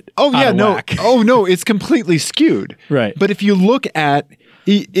little bit. Whack. Oh no, it's completely skewed. Right. But if you look at.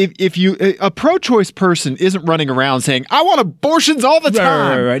 If you a pro-choice person isn't running around saying I want abortions all the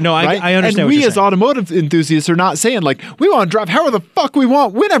time, right. No, I understand. And what we you're as saying. automotive enthusiasts are not saying like we want to drive however the fuck we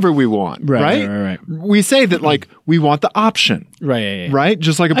want, whenever we want, right? We say that like we want the option, right?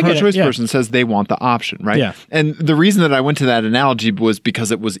 Just like a pro-choice person says they want the option, right? Yeah. And the reason that I went to that analogy was because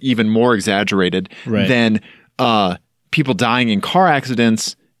it was even more exaggerated than people dying in car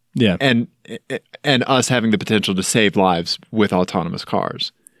accidents. Yeah. And us having the potential to save lives with autonomous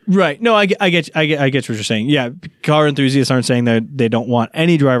cars. Right. No, I get what you're saying. Yeah. Car enthusiasts aren't saying that they don't want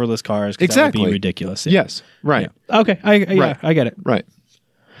any driverless cars because that would be ridiculous. Yeah. Yes. Right. Yeah. Okay. I get it. Right.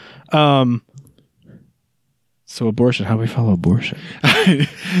 So abortion, how do we follow abortion?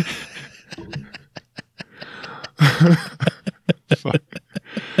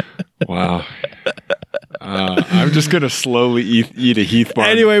 Wow. I'm just going to slowly eat a Heath bar.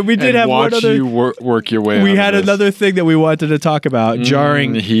 Anyway, we did have watch one other. You work your way. We had another thing that we wanted to talk about.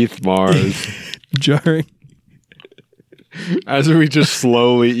 Jarring Heath bars. Jarring. As we just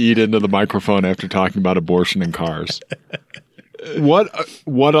slowly eat into the microphone after talking about abortion and cars. What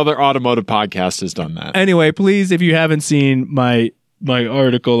other automotive podcast has done that? Anyway, please, if you haven't seen my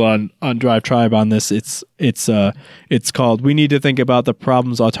article on Drive Tribe on this, it's called "We Need to Think About the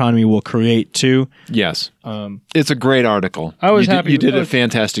Problems Autonomy Will Create Too." Yes, it's a great article. I was happy. You did a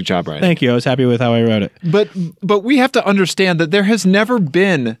fantastic job writing. Thank you. I was happy with how I wrote it. But we have to understand that there has never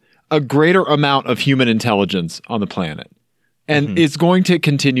been a greater amount of human intelligence on the planet, and it's going to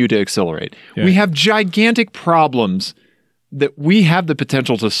continue to accelerate. Yeah. We have gigantic problems that we have the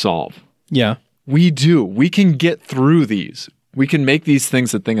potential to solve. Yeah, we do. We can get through these. We can make these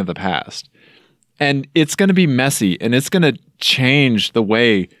things a thing of the past. And it's going to be messy, and it's going to change the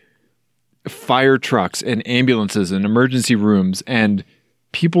way fire trucks and ambulances and emergency rooms and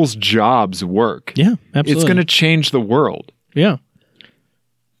people's jobs work. Yeah, absolutely. It's going to change the world. Yeah.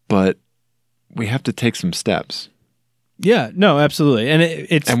 But we have to take some steps. Yeah, no, absolutely. And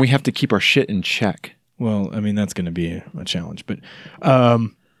and we have to keep our shit in check. Well, I mean, that's going to be a challenge. But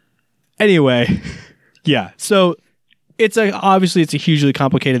anyway, yeah. So obviously it's a hugely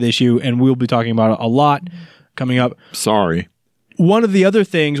complicated issue, and we'll be talking about it a lot coming up. Sorry. One of the other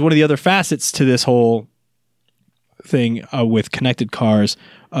facets to this whole thing with connected cars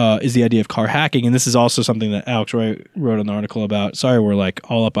is the idea of car hacking, and this is also something that Alex Roy wrote an article about. Sorry, we're like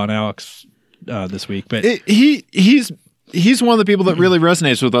all up on Alex this week, but he's one of the people that really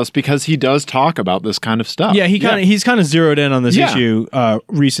resonates with us because he does talk about this kind of stuff. Yeah, he's kind of zeroed in on this issue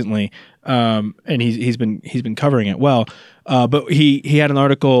recently. And he's been covering it well. But he had an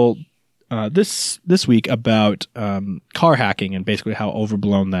article this week about car hacking and basically how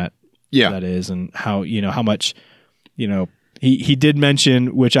overblown that is, and how how much he did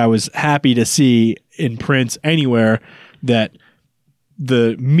mention, which I was happy to see in print anywhere, that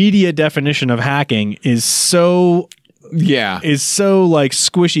the media definition of hacking is so like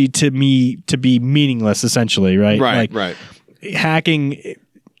squishy to be meaningless, essentially, right? Right. Hacking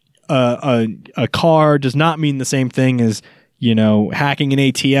a car does not mean the same thing as hacking an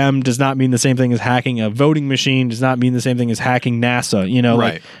ATM does not mean the same thing as hacking a voting machine, does not mean the same thing as hacking NASA.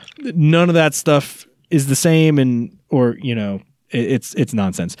 Right. Like none of that stuff is the same, it's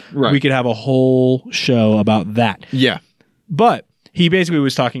nonsense. Right. We could have a whole show about that. Yeah. But he basically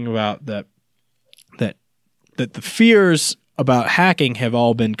was talking about that the fears about hacking have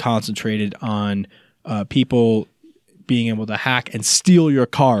all been concentrated on people being able to hack and steal your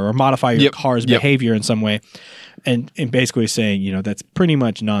car or modify your car's behavior in some way. And basically saying, that's pretty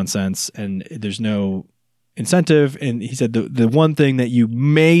much nonsense and there's no incentive. And he said the one thing that you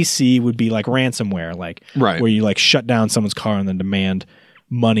may see would be like ransomware, like where you like shut down someone's car and then demand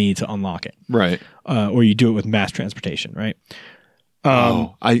money to unlock it. Right. Or you do it with mass transportation, right?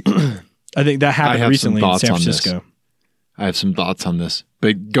 I think that happened recently in San Francisco. I have some thoughts on this,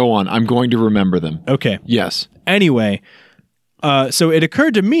 but go on. I'm going to remember them. Okay. Yes. Anyway, so it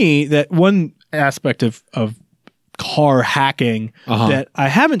occurred to me that one aspect of car hacking that I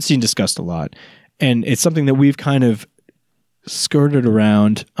haven't seen discussed a lot, and it's something that we've kind of skirted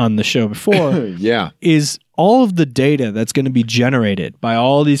around on the show before, is all of the data that's going to be generated by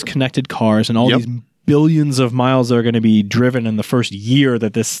all these connected cars and all these billions of miles that are going to be driven in the first year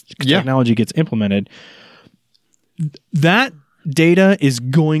that this technology gets implemented. That data is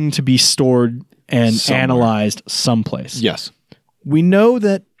going to be stored and analyzed someplace. Yes. We know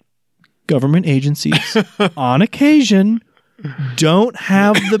that government agencies, on occasion, don't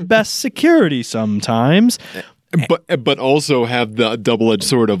have the best security sometimes. But also have the double-edged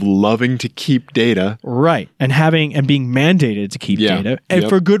sword of loving to keep data. Right. And being mandated to keep data. And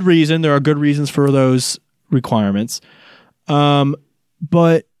for good reason. There are good reasons for those requirements.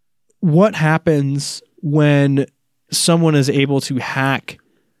 But what happens when someone is able to hack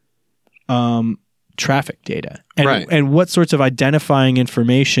traffic data? And what sorts of identifying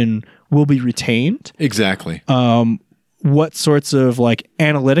information will be retained? Exactly. What sorts of like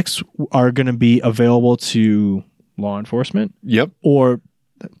analytics are going to be available to law enforcement? Yep. Or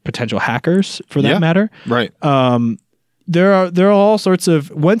potential hackers, for that matter. Right. There are all sorts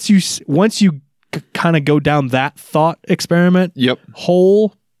of once you kind of go down that thought experiment.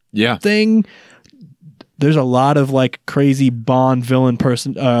 Whole thing. There's a lot of like crazy Bond villain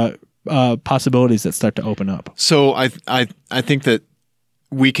possibilities that start to open up. So I think that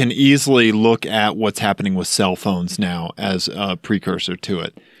we can easily look at what's happening with cell phones now as a precursor to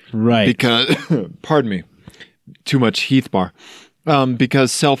it. Right. Because, pardon me, too much Heath bar.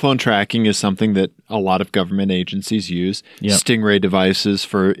 Because cell phone tracking is something that a lot of government agencies use. Stingray devices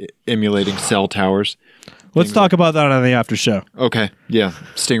for emulating cell towers. Let's talk about that on the after show. Okay. Yeah.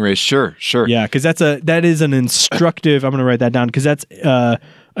 Stingrays. Sure. Yeah, because that is an instructive. I'm going to write that down because that's an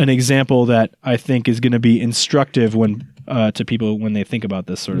example that I think is going to be instructive when to people when they think about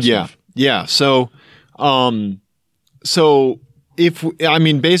this sort of stuff. Yeah. So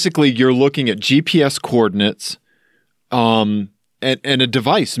basically you're looking at GPS coordinates, and a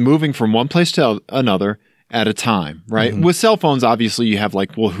device moving from one place to another at a time, right? With cell phones, obviously you have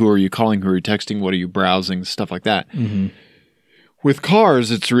like, well, who are you calling? Who are you texting? What are you browsing? Stuff like that. With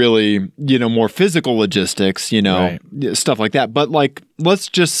cars, it's really, more physical logistics, stuff like that. But like, let's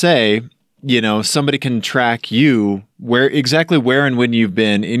just say, somebody can track you where and when you've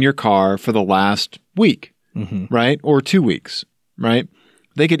been in your car for the last week, right? Or 2 weeks, right?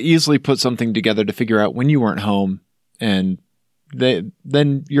 They could easily put something together to figure out when you weren't home, and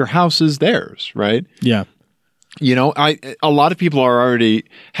then your house is theirs, right? Yeah. A lot of people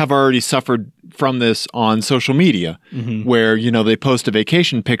have already suffered from this on social media, where they post a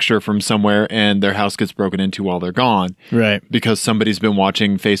vacation picture from somewhere and their house gets broken into while they're gone, right? Because somebody's been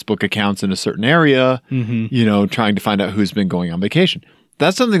watching Facebook accounts in a certain area, trying to find out who's been going on vacation.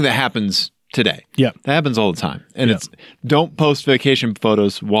 That's something that happens today. Yeah, that happens all the time, and don't post vacation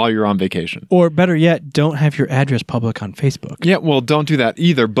photos while you're on vacation, or better yet, don't have your address public on Facebook. Yeah, well, don't do that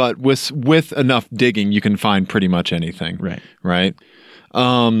either. But with enough digging, you can find pretty much anything. Right.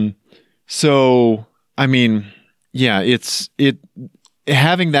 So, I mean,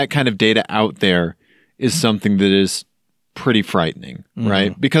 having that kind of data out there is something that is pretty frightening,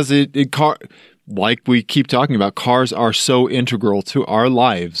 right? Because like we keep talking about, cars are so integral to our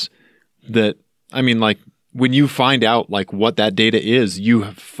lives that, I mean, like when you find out like what that data is,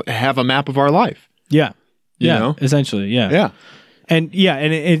 you have a map of our life. Yeah. Essentially. Yeah. Yeah. And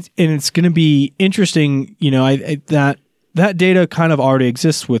it's going to be interesting, that data kind of already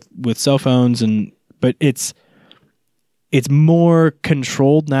exists with cell phones, but it's more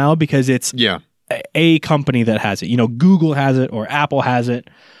controlled now because it's a company that has it. Google has it or Apple has it,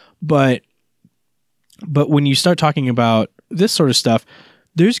 but when you start talking about this sort of stuff,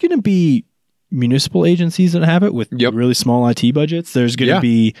 there's going to be municipal agencies that have it with Yep. really small IT budgets. There's going to Yeah.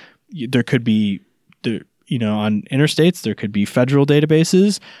 be, there could be, on interstates, there could be federal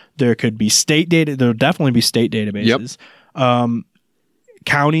databases. There could be state data. There'll definitely be state databases.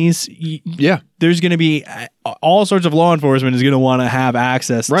 Counties. Yeah. There's going to be all sorts of law enforcement is going to want to have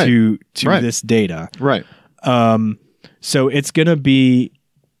access Right. to Right. this data. Right. So it's going to be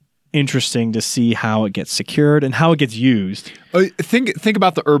interesting to see how it gets secured and how it gets used. Think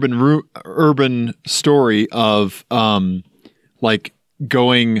about the urban story of like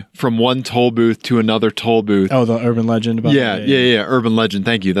going from one toll booth to another toll booth. Oh, the urban legend about Yeah. Urban legend.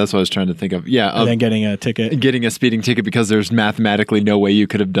 Thank you. That's what I was trying to think of. Yeah. And then getting a ticket. Getting a speeding ticket because there's mathematically no way you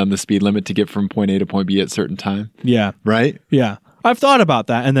could have done the speed limit to get from point A to point B at a certain time. Yeah. Right? Yeah. I've thought about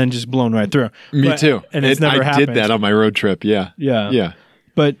that and then just blown right through. Me too. And it's never happened. I did that on my road trip. Yeah. Yeah. Yeah.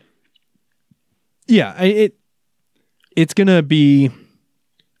 But yeah, it's going to be,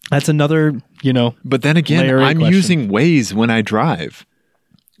 that's another, But then again, layered I'm question. using Waze when I drive.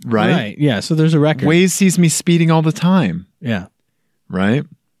 Right? Yeah. So there's a record. Waze sees me speeding all the time. Yeah. Right?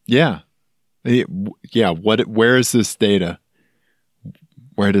 Yeah. Yeah. Where is this data?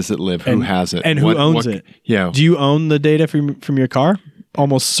 Where does it live? Who has it? And who owns it? Yeah. Do you own the data from your car?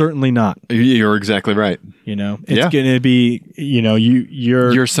 Almost certainly not. You're exactly right. It's going to be,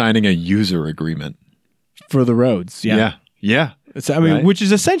 You're signing a user agreement. for the roads. Yeah. Yeah. Right. Which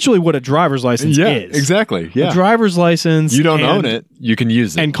is essentially what a driver's license Yeah. is. Exactly. Yeah. A driver's license. You don't own it. You can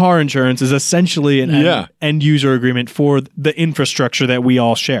use it. And car insurance is essentially an Yeah. end user agreement for the infrastructure that we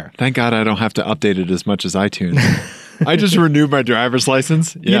all share. Thank God I don't have to update it as much as iTunes. I just renewed my driver's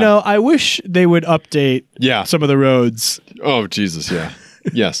license. Yeah. I wish they would update Yeah. some of the roads. Oh, Jesus. Yeah.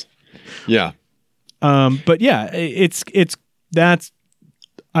 Yes. Yeah. But yeah, that's,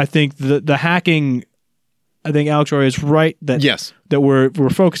 I think the hacking, I think Alex Roy is right that Yes. that we're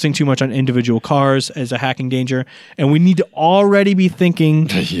focusing too much on individual cars as a hacking danger, and we need to already be thinking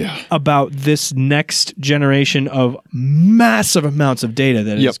Yeah. about this next generation of massive amounts of data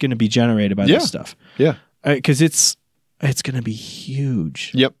that is going to be generated by Yeah. this stuff. Yeah. Because it's going to be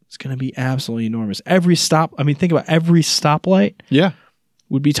huge. Yep. It's going to be absolutely enormous. Think about every stoplight Yeah.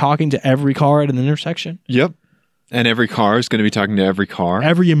 would be talking to every car at an intersection. Yep. And every car is going to be talking to every car.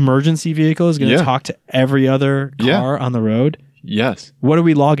 Every emergency vehicle is going to Yeah. talk to every other car on the road. Yes. What are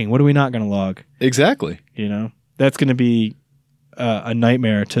we logging? What are we not going to log? Exactly. That's going to be a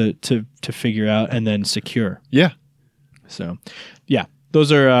nightmare to figure out and then secure. Yeah. So, yeah, those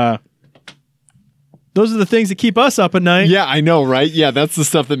are the things that keep us up at night. Yeah, I know, right? Yeah, that's the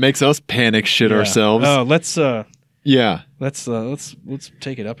stuff that makes us panic shit ourselves. Oh, let's Yeah. let's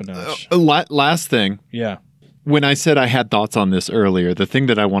take it up a notch. Last thing. Yeah. When I said I had thoughts on this earlier, the thing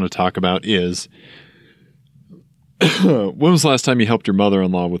that I want to talk about is when was the last time you helped your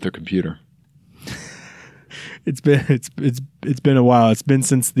mother-in-law with her computer? It's been a while. It's been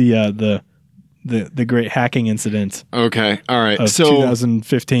since the great hacking incident Okay. All right. of So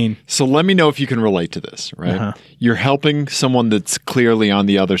 2015. so let me know if you can relate to this, right? Uh-huh. You're helping someone that's clearly on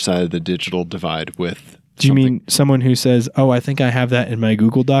the other side of the digital divide with Do you something. mean someone who says, "Oh, I think I have that in my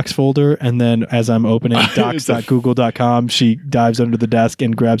Google Docs folder," and then as I'm opening docs.google.com, she dives under the desk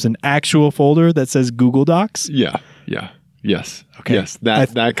and grabs an actual folder that says Google Docs? Yeah. Yeah. Yes. Okay. Yes.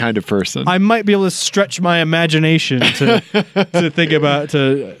 That kind of person. I might be able to stretch my imagination to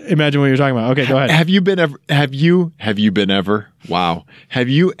imagine what you're talking about. Okay, go ahead. Have you been ever? Wow. Have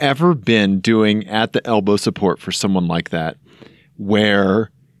you ever been doing at the elbow support for someone like that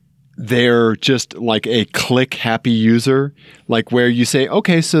where they're just like a click happy user, like where you say,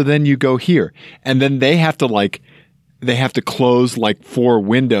 okay, so then you go here, and then they have to close like 4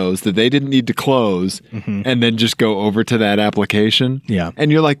 windows that they didn't need to close and then just go over to that application. Yeah.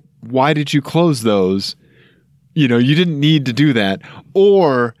 And you're like, why did you close those? You didn't need to do that.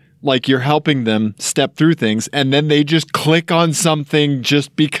 Or like you're helping them step through things and then they just click on something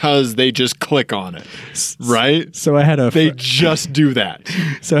just because they just click on it. Right? So I had They just do that.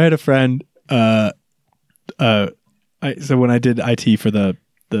 So I had a friend. So when I did IT for the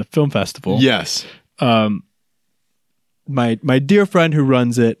film festival, Yes. my dear friend who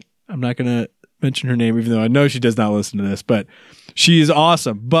runs it, I'm not going to mention her name, even though I know she does not listen to this, but she is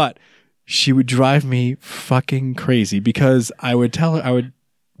awesome. But she would drive me fucking crazy because I would tell her, I would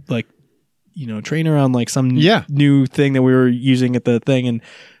like, train her on like some new thing that we were using at the thing, and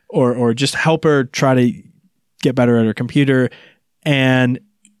or just help her try to get better at her computer. And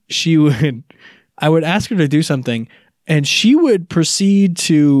I would ask her to do something, and she would proceed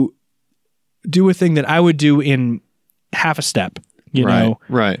to do a thing that I would do in half a step,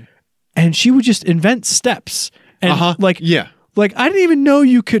 Right. and she would just invent steps and like I didn't even know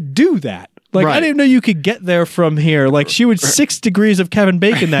you could do that. Like, I Right. didn't know you could get there from here. Like, she would 6 degrees of Kevin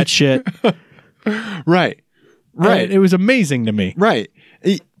Bacon that shit. Right. Right. And it was amazing to me. Right.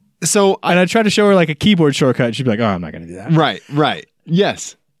 So And I tried to show her like a keyboard shortcut. And she'd be like, oh, I'm not going to do that. Right.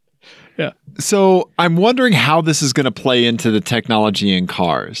 Yes. Yeah. So I'm wondering how this is going to play into the technology in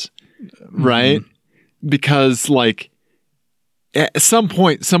cars, right? Because like at some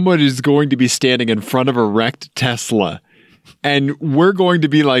point, somebody's going to be standing in front of a wrecked Tesla and we're going to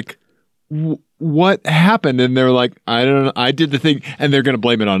be like, what happened? And they're like, I don't know. I did the thing. And they're going to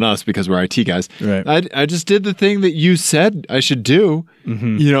blame it on us because we're IT guys. Right. I just did the thing that you said I should do.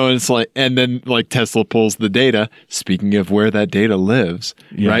 You know, and it's like, and then like Tesla pulls the data. Speaking of where that data lives,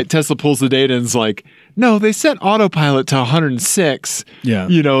 right? Tesla pulls the data and is like, no, they set autopilot to 106. Yeah.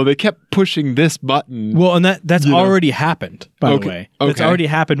 You know, they kept pushing this button. Well, and that's already happened, by the way. That's Okay. already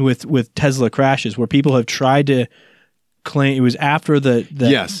happened with Tesla crashes where people have tried to claim it was after the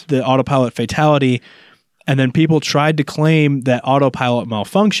Yes. the autopilot fatality, and then people tried to claim that autopilot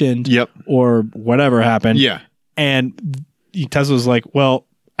malfunctioned Yep. or whatever happened. Yeah. And Tesla was like, well,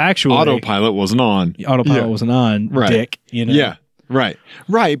 actually Autopilot wasn't on. autopilot Yeah. wasn't on, Right. dick. You know? Yeah. Right.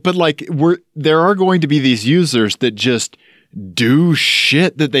 But like there are going to be these users that just do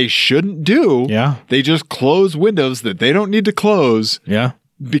shit that they shouldn't do. Yeah. They just close windows that they don't need to close Yeah.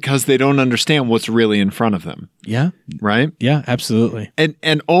 because they don't understand what's really in front of them. Yeah. Right. Yeah. Absolutely.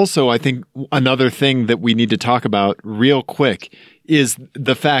 And also I think another thing that we need to talk about real quick is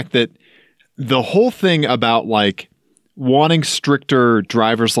the fact that the whole thing about like wanting stricter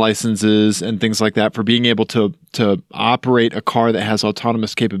driver's licenses and things like that for being able to operate a car that has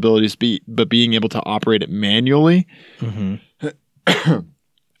autonomous capabilities, but being able to operate it manually,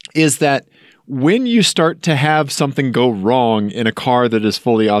 is that when you start to have something go wrong in a car that is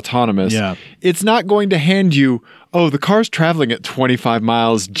fully autonomous, Yeah. it's not going to hand you, oh, the car's traveling at 25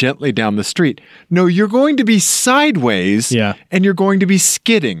 miles gently down the street. No, you're going to be sideways Yeah. and you're going to be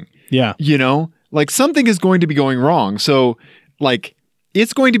skidding. Yeah. You know, like something is going to be going wrong. So, like,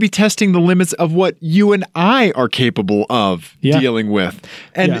 it's going to be testing the limits of what you and I are capable of dealing with.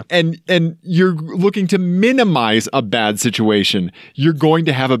 And and you're looking to minimize a bad situation. You're going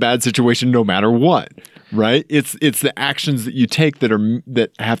to have a bad situation no matter what, right? It's the actions that you take that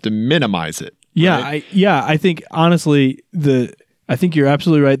have to minimize it. Yeah, right? I think honestly, I think you're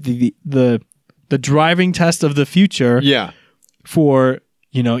absolutely right. The driving test of the future, Yeah. for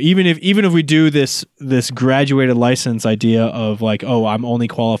even if we do this graduated license idea of like, oh, I'm only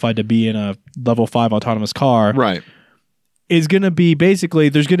qualified to be in a level 5 autonomous car, Right. is going to be basically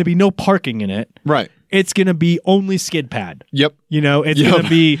there's going to be no parking in it. Right. It's going to be only skid pad. Yep. It's going to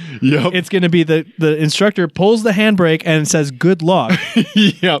be Yep. it's going to be the instructor pulls the handbrake and says good luck,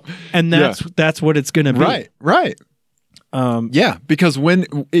 Yep. and that's what it's going to be. Right. Yeah, because when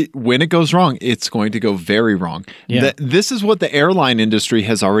it goes wrong, it's going to go very wrong. Yeah. This is what the airline industry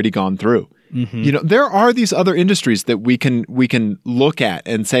has already gone through. You know, there are these other industries that we can look at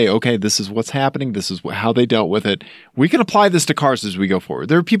and say, okay, this is what's happening. This is how they dealt with it. We can apply this to cars as we go forward.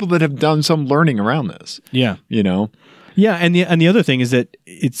 There are people that have done some learning around this. Yeah. You know, Yeah, and the other thing is that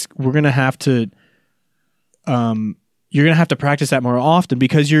we're gonna have to, you're gonna have to practice that more often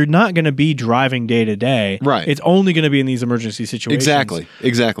because you're not gonna be driving day to day. Right. It's only gonna be in these emergency situations.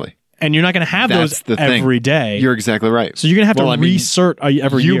 Exactly. And you're not gonna have That's those the thing. every day. You're exactly right. So you're gonna have to Well, I mean, recert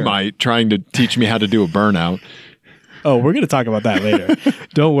every you year. might trying to teach me how to do a burnout. Oh, we're gonna talk about that later.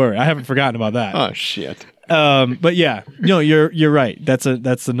 Don't worry, I haven't forgotten about that. Oh shit. But yeah, no, you're right. That's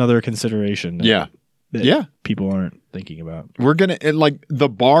another consideration. that people aren't thinking about. We're gonna the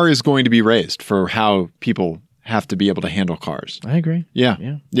bar is going to be raised for how people have to be able to handle cars. I agree. Yeah.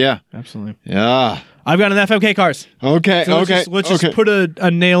 Absolutely. Yeah. I've got an FMK cars. Okay. So okay. let's just put a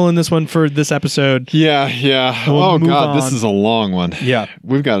nail in this one for this episode. Yeah. We'll Oh move God, this on. is a long one. Yeah.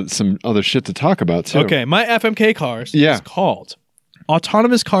 We've got some other shit to talk about too. Okay, my FMK cars Yeah. is called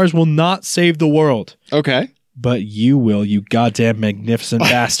Autonomous Cars Will Not Save the World, Okay. but you will, you goddamn magnificent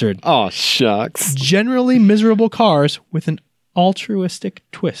bastard. Oh shucks. Generally miserable cars with an altruistic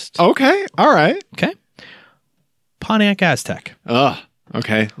twist. Okay. All right. Okay. Pontiac Aztec.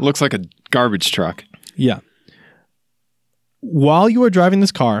 Okay. Looks like a garbage truck. Yeah. While you are driving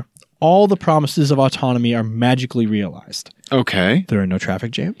this car, all the promises of autonomy are magically realized. Okay. There are no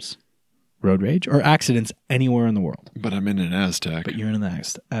traffic jams, road rage, or accidents anywhere in the world. But I'm in an Aztec. But you're in an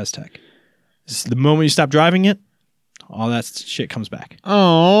Aztec. The moment you stop driving it, all that shit comes back.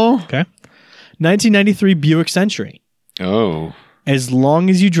 Oh. Okay. 1993 Buick Century. Oh. As long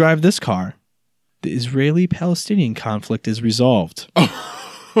as you drive this car, the Israeli-Palestinian conflict is resolved.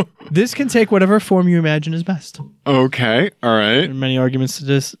 This can take whatever form you imagine is best. Okay. All right. There are many arguments to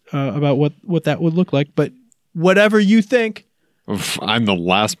this about what that would look like, but whatever you think. Oof, I'm the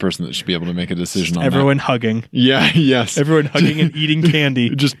last person that should be able to make a decision on Everyone hugging. that. Yeah, yes. Everyone hugging and eating candy.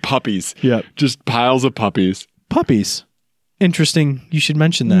 Just puppies. Yeah. Just piles of puppies. Puppies. Interesting. You should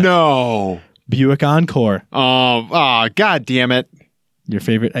mention that. No. Buick Encore. God damn it. Your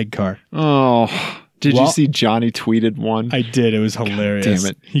favorite egg car. Oh, did Well- you see Johnny tweeted one? I did. It was hilarious.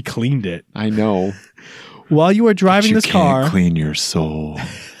 damn it. He cleaned it. I know. While you were driving this car. Clean your soul.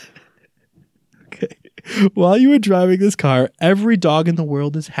 Okay. While you were driving this car, every dog in the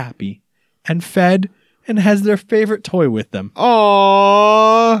world is happy and fed and has their favorite toy with them.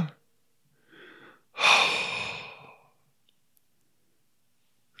 Aww.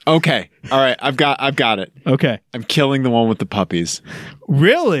 Okay. All right. I've got it. Okay. I'm killing the one with the puppies.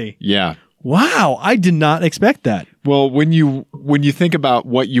 Really? Yeah. Wow. I did not expect that. Well, when you think about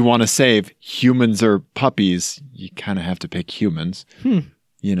what you want to save, humans or puppies, you kind of have to pick humans.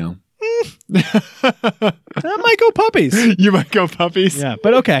 You know. I might go puppies. You might go puppies. Yeah,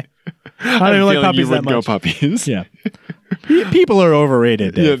 but okay. I don't even like puppies that much. Go puppies. Yeah. People are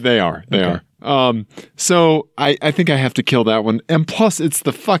overrated, Dave. Yeah, they are. They are. So I think I have to kill that one. And plus, it's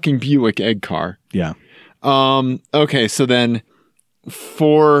the fucking Buick egg car. Yeah. Okay, so then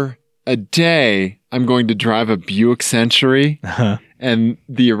for a day, I'm going to drive a Buick Century, and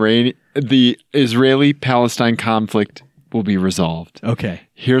the Israeli-Palestine conflict will be resolved. Okay.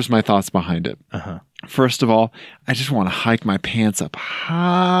 Here's my thoughts behind it. First of all, I just want to hike my pants up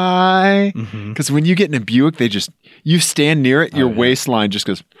high, because when you get in a Buick, you stand near it, your waistline just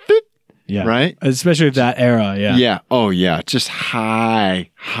goes, boop, Yeah. right? Especially with that era. Yeah. Yeah. Oh, yeah. Just high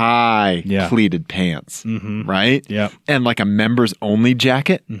Yeah. pleated pants, right? Yeah. And like a members only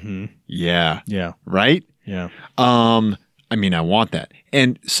jacket. Yeah. Yeah. Right? Yeah. I mean, I want that.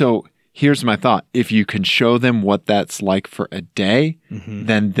 And so here's my thought. If you can show them what that's like for a day,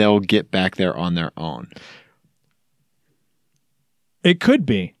 then they'll get back there on their own. It could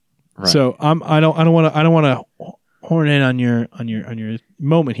be. Right. So I don't want to horn in on your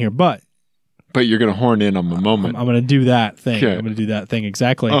moment here, but But you're going to horn in on the moment. I'm going to do that thing. Okay. I'm going to do that thing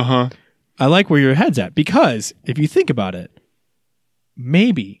exactly. Uh-huh. I like where your head's at, because if you think about it,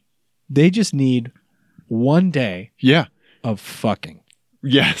 maybe they just need one day Yeah. of fucking.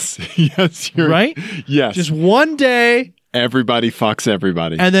 Yes. Yes. You're Right? Yes. Just one day, everybody fucks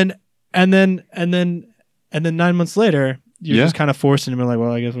everybody. and then 9 months later, you're Yeah. just kind of forcing them, like,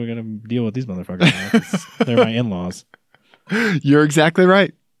 well, I guess we're gonna deal with these motherfuckers now, 'cause they're my in-laws. You're exactly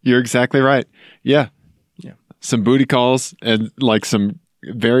right. You're exactly right. Yeah. Yeah. Some booty calls and like some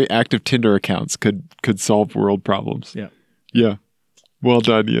very active Tinder accounts could solve world problems. Yeah. Yeah. Well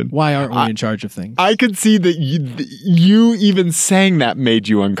done, Ian. Why aren't we in charge of things? I could see that you even saying that made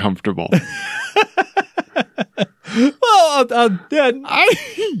you uncomfortable. Well, yeah, I'll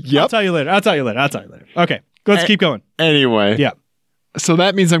Yep. tell you later. Okay, let's keep going. Anyway. Yeah. So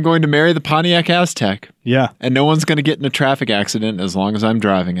that means I'm going to marry the Pontiac Aztec, Yeah. and no one's going to get in a traffic accident as long as I'm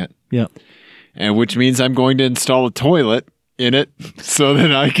driving it. Yeah. And which means I'm going to install a toilet in it so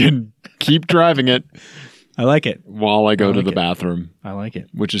that I can keep driving it I like it. while I go like to the it. bathroom, I like it.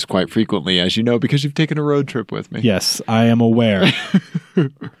 which is quite frequently, as you know, because you've taken a road trip with me. Yes, I am aware.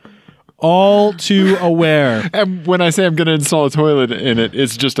 All too aware. And when I say I'm going to install a toilet in it,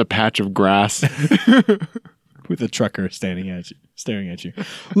 it's just a patch of grass. With a trucker staring at you.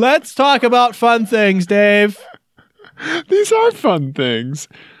 Let's talk about fun things, Dave. These are fun things.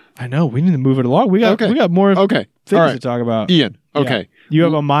 I know. We need to move it along. We got more Okay. things All to right. talk about. Ian. Yeah. Okay. You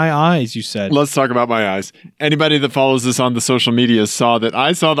have a My Eyes, you said. Let's talk about my eyes. Anybody that follows this on the social media saw that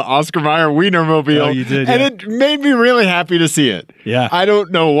I saw the Oscar Mayer Wienermobile. Oh, you did, And yeah. it made me really happy to see it. Yeah. I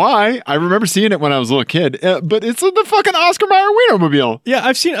don't know why. I remember seeing it when I was a little kid, but it's the fucking Oscar Mayer Wienermobile. Yeah,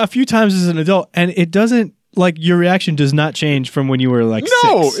 I've seen it a few times as an adult, and it doesn't, like, your reaction does not change from when you were like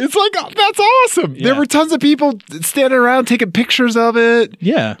No, 6. it's like, that's awesome. Yeah. There were tons of people standing around taking pictures of it.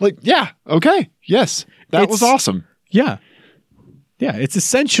 Yeah. Like, yeah, okay, yes, that was awesome. Yeah. Yeah, it's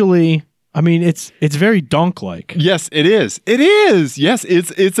essentially, I mean, it's very donk-like. Yes, it is. It is. Yes,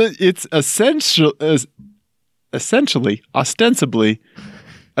 it's essentially, ostensibly,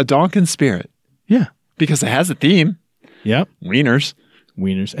 a Donkin Spirit Yeah. because it has a theme. Yep. Wieners,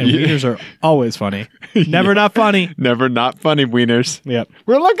 Wieners. And wieners are always funny. Never not funny. never not funny wieners. Yep.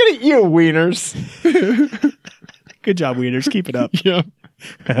 We're looking at you, wieners. Good job, wieners. Keep it up. Yeah.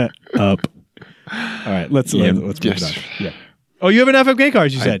 Up. All right, let's move it yes. on. Yeah. Oh, you have an FMK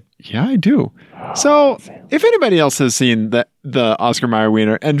card, you said. Yeah, I do. So, if anybody else has seen the Oscar Mayer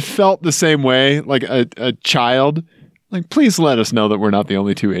Wiener and felt the same way, like a child Like, please let us know that we're not the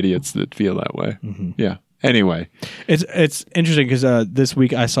only two idiots that feel that way. Yeah. Anyway, It's interesting because this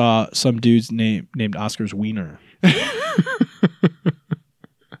week I saw some dudes named Oscar's Wiener.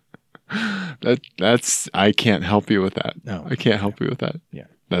 that's I can't help you with that. No. I can't help you with that. Yeah.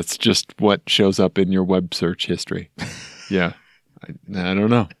 That's just what shows up in your web search history. Yeah. I don't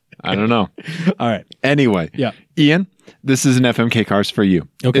know. All right. Anyway. Yeah. Ian, this is an FMK Cars for you.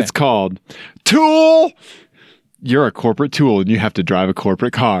 Okay. It's called Tool. You're a corporate tool and you have to drive a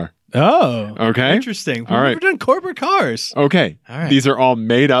corporate car. Oh. Okay. Interesting. We've All right. never done corporate cars. Okay. All right. These are all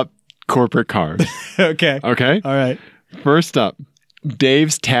made up corporate cars. Okay. Okay. All right. First up,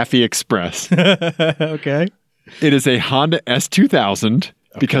 Dave's Taffy Express. Okay. It is a Honda S2000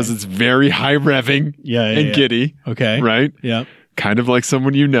 because it's very high revving and giddy. Okay. Right? Yeah. Kind of like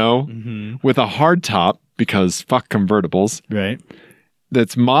someone you know, with a hard top because fuck convertibles, Right.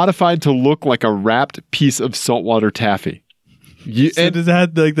 that's modified to look like a wrapped piece of saltwater taffy. So does it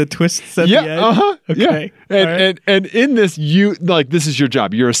have like the twists at the end? Okay. Yeah. And in this, this is your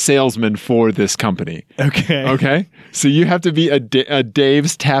job. You're a salesman for this company. Okay. Okay. So you have to be a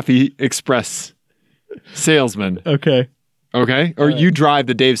Dave's Taffy Express salesman. Okay. Okay. Or you drive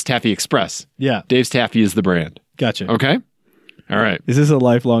the Dave's Taffy Express. Yeah. Dave's Taffy is the brand. Gotcha. Okay. All right. Is this a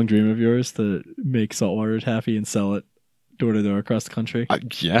lifelong dream of yours to make saltwater taffy and sell it door to door across the country?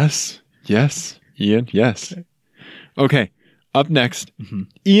 Yes. Yes. Ian. Yes. Okay. Up next,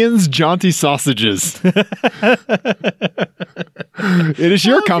 Ian's Jaunty Sausages. It is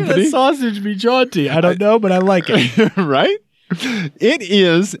your company. How can a sausage be jaunty? I don't know, but I like it. Right? It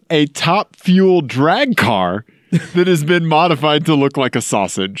is a top fuel drag car that has been modified to look like a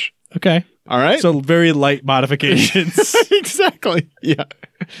sausage. Okay. All right? So very light modifications. Exactly. Yeah.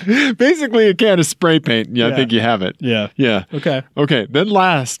 Basically a can of spray paint. Yeah, I think you have it. Yeah. Yeah. Okay. Okay. Then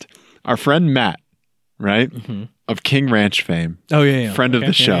last, our friend Matt, right? Of King Ranch fame. Oh yeah. Friend of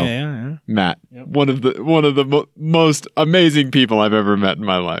the show. Yeah. Matt, one of the most amazing people I've ever met in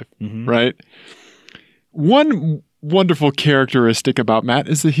my life, right? One wonderful characteristic about Matt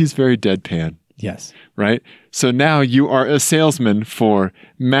is that he's very deadpan, Yes. right? So now you are a salesman for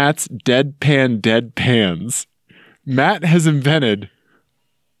Matt's Dead Pans. Matt has invented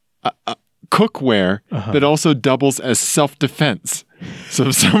a cookware that also doubles as self-defense. So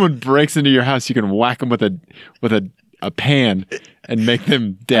if someone breaks into your house, you can whack them with a pan and make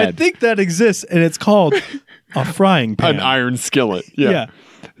them dead. I think that exists, and it's called a frying pan. An iron skillet. Yeah.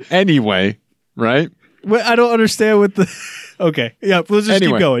 Anyway, right? Well, I don't understand what the... Okay. Yeah, let's just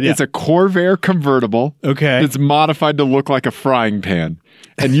keep going. Yeah. It's a Corvair convertible. Okay. It's modified to look like a frying pan.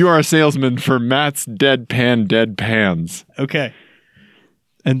 And you are a salesman for Matt's Dead Pans. Okay.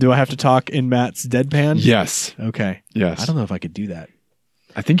 And do I have to talk in Matt's deadpan? Yes. Okay. Yes. I don't know if I could do that.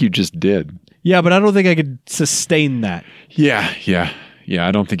 I think you just did. Yeah, but I don't think I could sustain that. Yeah.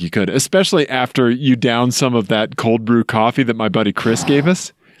 I don't think you could, especially after you down some of that cold brew coffee that my buddy Chris gave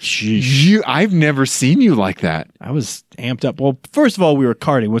us. I've never seen you like that. I was amped up. Well, first of all, we were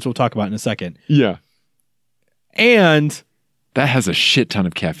karting, which we'll talk about in a second. Yeah. And that has a shit ton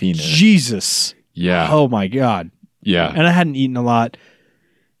of caffeine in it. Jesus. Yeah. Oh my God. Yeah. And I hadn't eaten a lot.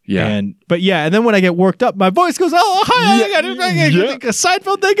 Yeah. And then when I get worked up, my voice goes, "Oh, hi! I got a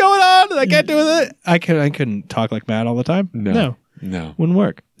Seinfeld thing going on, and I can't do it." I couldn't talk like Matt all the time. No. Wouldn't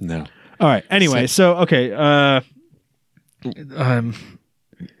work. No. All right. Anyway, so okay. I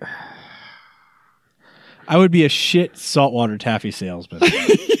would be a shit saltwater taffy salesman.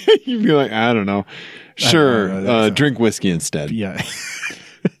 You'd be like, I don't know. Sure, drink whiskey instead. Yeah.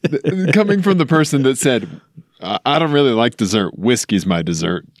 Coming from the person that said, I don't really like dessert. Whiskey's my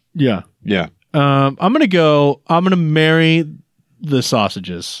dessert. Yeah. Yeah. I'm gonna marry the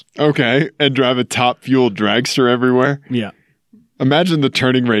sausages. Okay. And drive a top fuel dragster everywhere. Yeah. Imagine the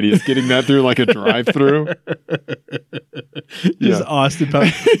turning radius, getting that through like a drive-through. Just Austin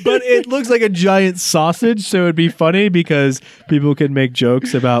Powers. But it looks like a giant sausage, so it'd be funny because people can make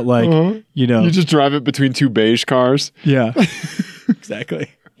jokes about you just drive it between two beige cars. Yeah. Exactly.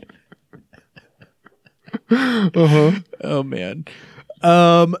 Oh man.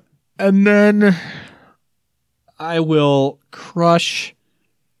 And then I will crush.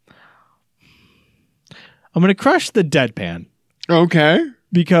 I'm gonna crush the deadpan. Okay.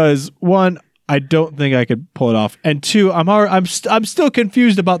 Because one, I don't think I could pull it off, and two, I'm still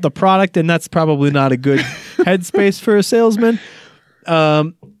confused about the product, and that's probably not a good headspace for a salesman.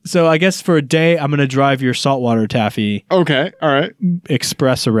 So I guess for a day, I'm gonna drive your saltwater taffy. Okay. All right.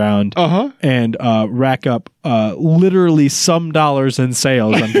 Express around. And rack up literally some dollars in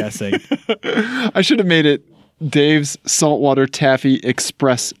sales. I'm guessing. I should have made it Dave's Saltwater Taffy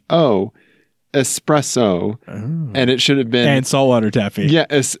Express O, espresso, and it should have been And saltwater taffy. yeah,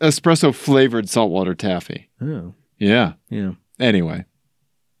 espresso flavored saltwater taffy. Oh, Yeah. yeah. Anyway.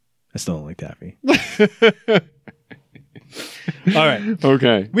 I still don't like taffy. All right.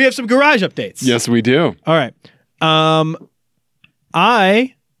 Okay. We have some garage updates. Yes, we do. All right.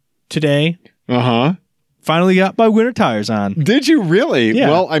 I today Uh-huh. finally got my winter tires on. Did you really? Yeah.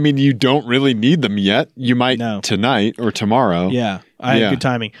 Well, I mean, you don't really need them yet. You might No. tonight or tomorrow. Yeah. I Yeah. had good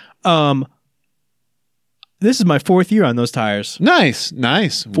timing. This is my 4th year on those tires. Nice.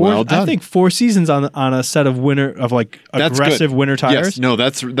 Well done. I think 4 seasons on a set of like That's aggressive good. winter tires. Yes. No,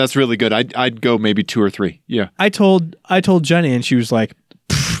 that's really good. I'd go maybe 2 or 3. Yeah. I told Jenny and she was like,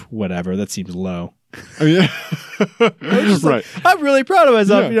 whatever, that seems low. Oh, yeah. Right. I'm really proud of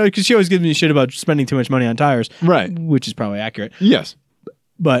myself, Yeah. because she always gives me shit about spending too much money on tires, Right. which is probably accurate. Yes.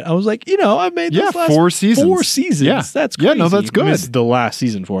 But I was like, I made Yeah, this last 4 seasons. 4 seasons. Yeah. That's Yeah, crazy. no, that's good. This is the last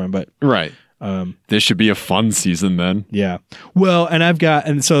season for him, but Right. This should be a fun season then. yeah. Well,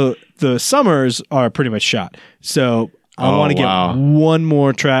 and so the summers are pretty much shot. So I Oh, want to get wow. one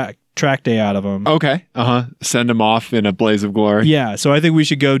more track day out of them. Okay. Send them off in a blaze of glory. Yeah. So I think we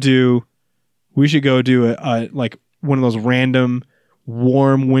should go do a like one of those random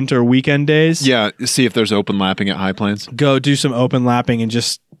warm winter weekend days. Yeah. See if there's open lapping at High Plains. Go do some open lapping and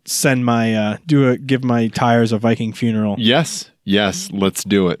just send my give my tires a Viking funeral. Yes. Let's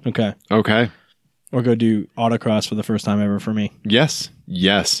do it. Okay. Okay. Or go do autocross for the first time ever for me. Yes.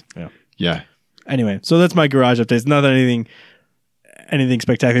 Yeah. Anyway, so that's my garage updates. Not anything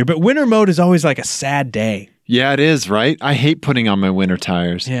spectacular, but winter mode is always like a sad day. Yeah, it is, right? I hate putting on my winter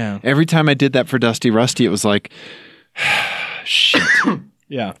tires. Yeah. Every time I did that for Dusty Rusty, it was like, shit.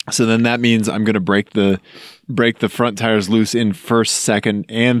 Yeah. So then that means I'm going to break the front tires loose in first, second,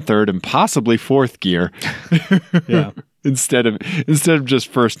 and third, and possibly fourth gear. Yeah. instead of just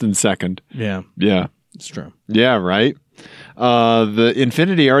first and second. Yeah. Yeah. It's true. Yeah, right. The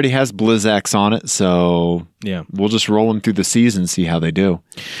Infinity already has BlizzX on it, so Yeah. we'll just roll them through the season, see how they do.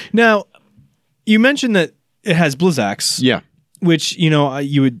 Now, you mentioned that it has BlizzX. Yeah. Which,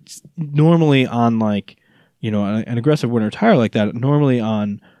 you would normally on like, an aggressive winter tire like that, normally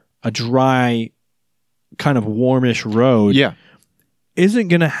on a dry, kind of warmish road, Yeah. isn't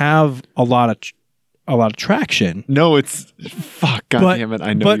going to have a lot of traction. No, it's fuck. God damn it!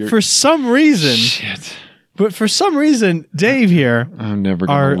 I know. But for some reason, shit. Dave here, I'm never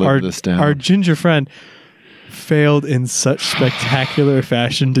gonna live this down. our ginger friend, failed in such spectacular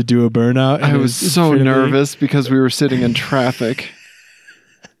fashion to do a burnout. I was so nervous because we were sitting in traffic.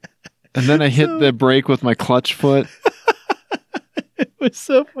 And then I hit the brake with my clutch foot It was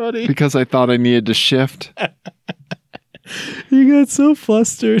so funny. because I thought I needed to shift. You got so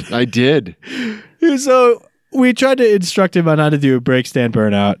flustered. I did. So we tried to instruct him on how to do a brake stand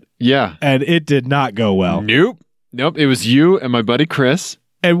burnout, Yeah. and it did not go well. Nope. It was you and my buddy Chris.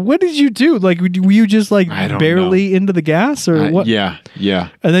 And what did you do? Like, were you just like I don't barely into the gas, or what? Yeah.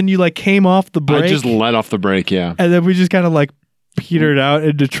 And then you like came off the brake. I just let off the brake. Yeah. And then we just kind of like petered out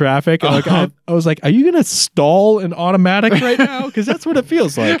into traffic. And like I was like, "Are you gonna stall an automatic right now?" Because that's what it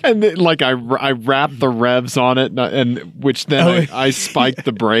feels like. And then, like I wrapped the revs on it, and which then I spiked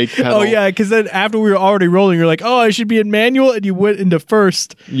the brake pedal. Oh yeah, because then after we were already rolling, you're like, "Oh, I should be in manual," and you went into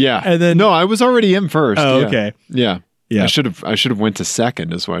first. Yeah. And then no, I was already in first. Oh, yeah. okay. Yeah. Yeah. I should have went to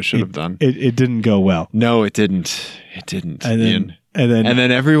second. Is what I should have done. It didn't go well. No, it didn't. It didn't. And Ian. then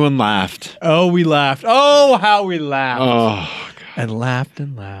everyone laughed. oh, we laughed. Oh, how we laughed. Oh. And laughed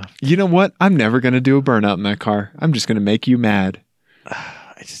and laughed. You know what? I'm never going to do a burnout in that car. I'm just going to make you mad.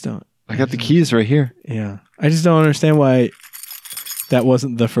 I just don't. I got the keys right here. Yeah. I just don't understand why that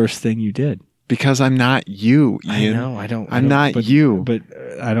wasn't the first thing you did. Because I'm not you, Ian. I know. I don't. I'm not you. But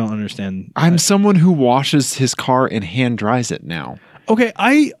I don't understand. I'm someone who washes his car and hand dries it now. Okay.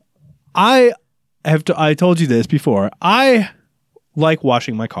 I told you this before. I like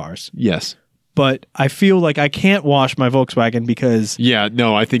washing my cars. Yes. But I feel like I can't wash my Volkswagen because Yeah,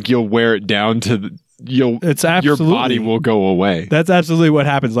 no, I think you'll wear it down to your body will go away. That's absolutely what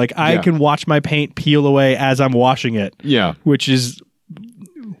happens. Like I Yeah. can watch my paint peel away as I'm washing it. Yeah. Which is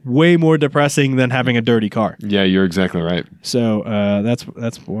way more depressing than having a dirty car. Yeah, you're exactly right. So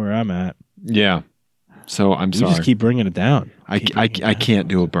that's where I'm at. Yeah. So I'm You sorry. just keep bringing it down. I can't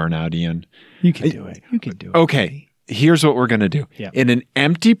do a burnout, Ian. You can do it. You can do it. Okay. Here's what we're going to do. Yeah. In an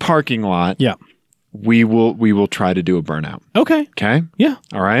empty parking lot, Yeah. we will try to do a burnout. Okay. Okay? Yeah.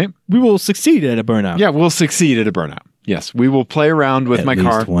 All right? We will succeed at a burnout. Yeah, we'll succeed at a burnout. Yes, we will play around with my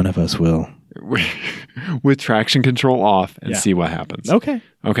car one of us will. with traction control off and Yeah. see what happens. Okay.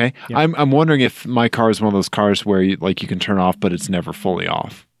 Okay? Yeah. I'm wondering if my car is one of those cars where you can turn off but it's never fully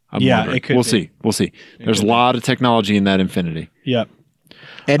off. I'm Yeah, wondering. it could We'll be. see. We'll see. There's a lot of technology in that Infinity. Yep.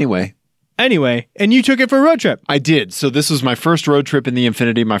 Anyway, And you took it for a road trip. I did. So this was my first road trip in the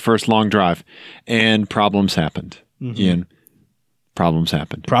Infinity, my first long drive, and problems happened. Ian, problems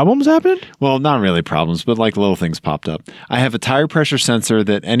happened. Problems happened? Well, not really problems, but like little things popped up. I have a tire pressure sensor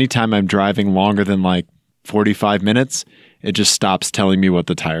that anytime I'm driving longer than like 45 minutes, it just stops telling me what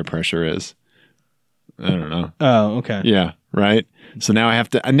the tire pressure is. I don't know. Oh, okay. Yeah, right. So now I have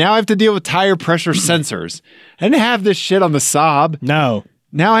to deal with tire pressure sensors. I didn't have this shit on the Saab. No.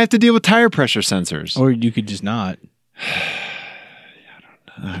 Now I have to deal with tire pressure sensors. Or you could just not.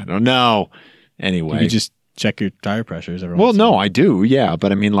 I don't know. Anyway, You could just check your tire pressures every well, once in a no, while. I do. Yeah,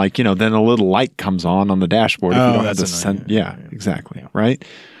 but I mean, like, you know, then a little light comes on the dashboard. If Oh, you don't have that's the annoying. yeah, exactly. Right.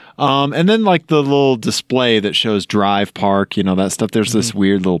 And then like the little display that shows drive park, you know, that stuff. There's this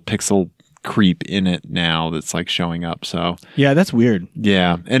weird little pixel creep in it now that's like showing up. So Yeah, that's weird.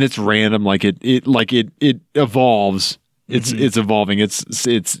 yeah, and it's random. Like it evolves. It's evolving. It's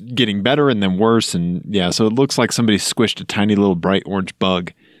getting better and then worse. And yeah, so it looks like somebody squished a tiny little bright orange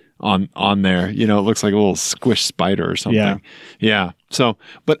bug on there. You know, it looks like a little squished spider or something. Yeah. Yeah. So,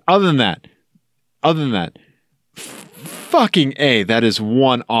 but other than that, fucking A, that is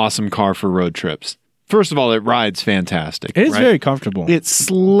one awesome car for road trips. First of all, it rides fantastic. It is right? very comfortable. It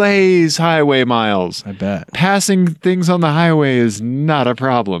slays highway miles. I bet. Passing things on the highway is not a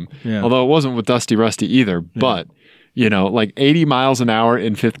problem. Yeah. Although it wasn't with Dusty Rusty either. But, you know, like 80 miles an hour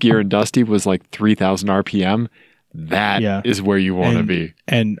in fifth gear in Dusty was like 3,000 RPM. That is Yeah. where you want to And- be.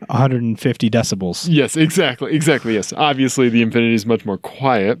 And 150 decibels. Yes, exactly. Yes. Obviously, the Infinity is much more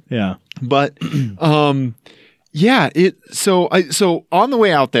quiet. Yeah. But yeah, so on the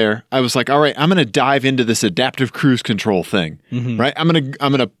way out there, I was like, all right, I'm going to dive into this adaptive cruise control thing. Right? I'm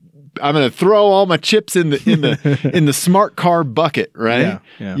going to throw all my chips in the in the smart car bucket, right?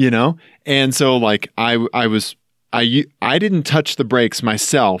 Yeah. You know? And so like I didn't touch the brakes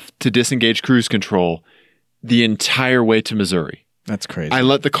myself to disengage cruise control the entire way to Missouri. That's crazy. I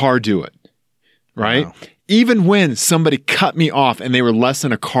let the car do it. Right? Wow. Even when somebody cut me off and they were less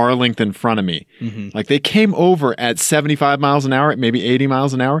than a car length in front of me, like they came over at 75 miles an hour, maybe 80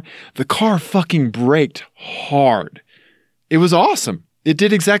 miles an hour, the car fucking braked hard. It was awesome. It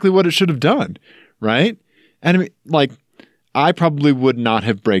did exactly what it should have done. Right? And I mean, like, I probably would not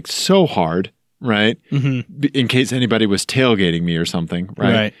have braked so hard, right? In case anybody was tailgating me or something,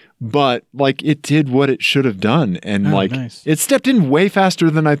 right? Right. But like it did what it should have done. And Oh, like nice. it stepped in way faster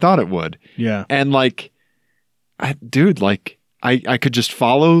than I thought it would. Yeah. And like, I could just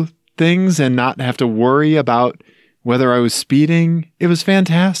follow things and not have to worry about whether I was speeding. It was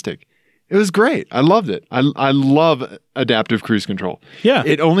fantastic. It was great. I loved it. I love adaptive cruise control. Yeah.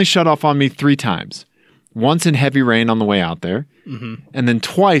 It only shut off on me 3 times. Once in heavy rain on the way out there, and then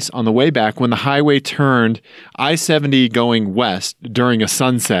twice on the way back when the highway turned I-70 going west during a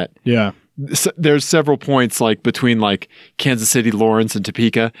sunset. Yeah. There's several points like between like Kansas City, Lawrence, and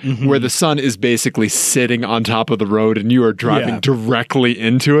Topeka where the sun is basically sitting on top of the road and you are driving Yeah. directly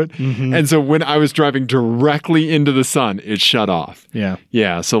into it. And so when I was driving directly into the sun, it shut off. Yeah.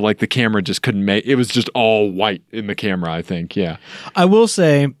 Yeah, so like the camera just couldn't make it was just all white in the camera, I think. Yeah. I will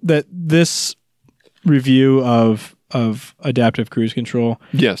say that this review of adaptive cruise control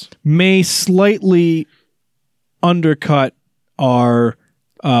Yes. may slightly undercut our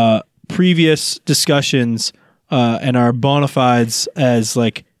previous discussions and our bona fides as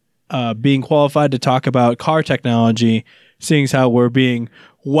like being qualified to talk about car technology, seeing as how we're being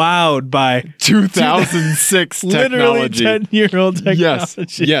wowed by 2006 literally technology. 10-year-old Yes.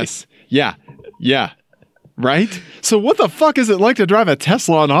 technology. Yes. Yeah. Yeah. Right? So what the fuck is it like to drive a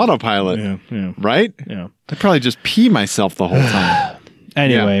Tesla on autopilot? Yeah. Right? Yeah. I'd probably just pee myself the whole time.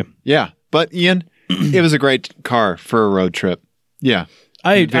 Anyway, Yeah. But Ian, it was a great car for a road trip. Yeah.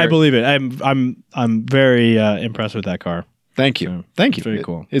 I Very- believe it. I'm very impressed with that car. Thank you. So, Thank you. very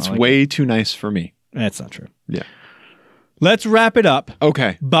cool. It's I like way too nice for me. That's not true. Yeah. Let's wrap it up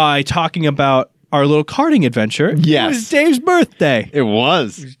Okay. by talking about our little karting adventure. Yes. It was Dave's birthday. It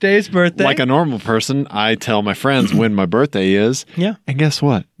was. Dave's birthday. Like a normal person, I tell my friends when my birthday is. Yeah. And guess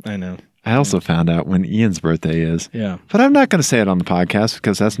what? I know. I also found out when Ian's birthday is. Yeah. But I'm not going to say it on the podcast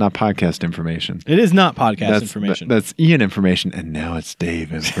because that's not podcast information. It is not podcast information. That's Ian information, and now it's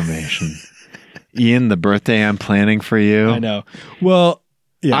Dave information. Ian, the birthday I'm planning for you. I know. Well,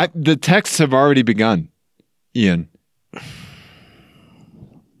 yeah. The texts have already begun. Ian.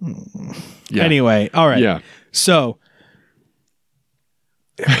 Yeah. Anyway, all right. Yeah. So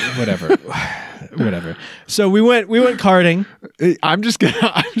whatever. Whatever. So we went karting. I'm just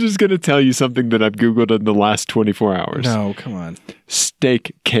gonna tell you something that I've Googled in the last 24 hours. No, come on.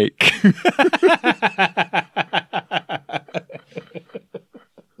 Steak cake.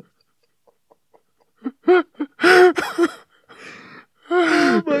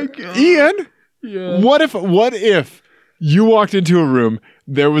 Oh my God. Ian, Yeah. what if you walked into a room,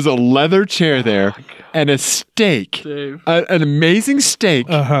 there was a leather chair there and a steak, Dave. an amazing steak,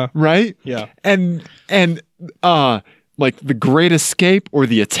 right? Yeah. And like The Great Escape or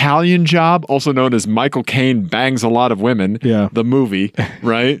The Italian Job, also known as Michael Caine Bangs a Lot of Women, Yeah. the movie,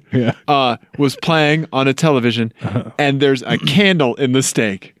 right? Yeah. Was playing on a television, and there's a candle in the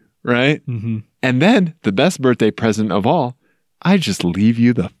steak, right? Mm-hmm. And then the best birthday present of all, I just leave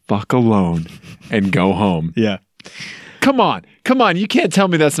you the fuck alone and go home. Yeah. Come on. You can't tell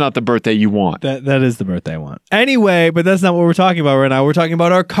me that's not the birthday you want. That is the birthday I want. Anyway, but that's not what we're talking about right now. We're talking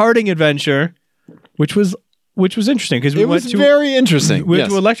about our karting adventure, which was interesting because we It went was to very interesting. we went Yes.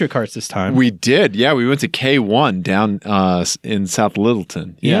 to electric carts this time. We did. Yeah, we went to K1 down in South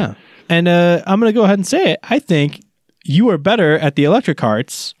Littleton. Yeah. And I'm going to go ahead and say it. I think you are better at the electric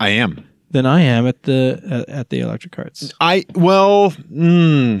carts I am. than I am at the electric carts. I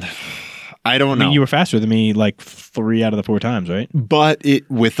don't know. You were faster than me like 3 out of the 4 times, right? But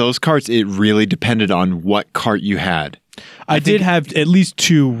with those carts, it really depended on what cart you had. I did have at least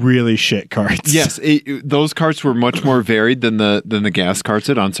 2 really shit carts. Yes, those carts were much more varied than the gas carts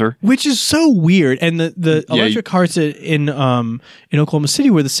at Unser. Which is so weird. And the Yeah, electric carts in Oklahoma City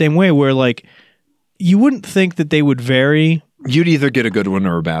were the same way, where like you wouldn't think that they would vary. You'd either get a good one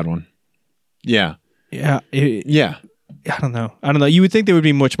or a bad one. Yeah. Yeah. Yeah. I don't know. You would think they would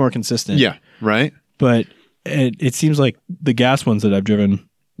be much more consistent. Yeah. Right? But it seems like the gas ones that I've driven,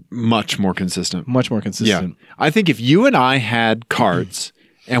 Much more consistent. much more consistent. Yeah. I think if you and I had carts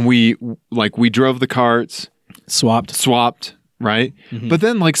and we drove the carts, swapped, right? Mm-hmm. But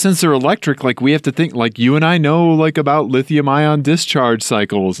then like since they're electric, like we have to think like you and I know like about lithium ion discharge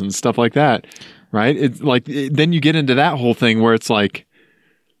cycles and stuff like that, right? It's like then you get into that whole thing where it's like,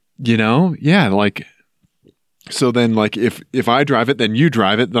 like so then like if I drive it, then you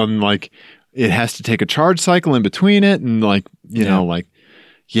drive it, then like it has to take a charge cycle in between it, and like know like.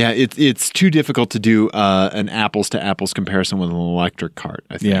 Yeah, it's too difficult to do an apples to apples comparison with an electric cart,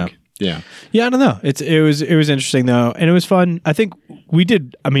 I think. Yeah. I don't know. It was interesting though, and it was fun. I think we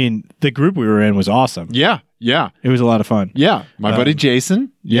did. I mean, the group we were in was awesome. Yeah. It was a lot of fun. Yeah. My buddy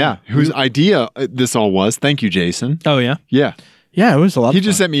Jason. Yeah. Whose idea this all was. Thank you, Jason. Oh yeah. Yeah. Yeah, it was a lot. He of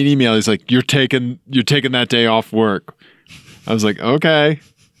just fun. sent me an email. He's like, "You're taking that day off work." I was like, "Okay."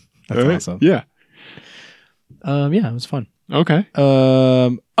 That's awesome. Yeah. Yeah, it was fun. Okay.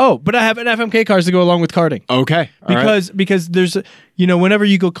 But I have an FMK cars to go along with karting. Okay. All right. Because there's whenever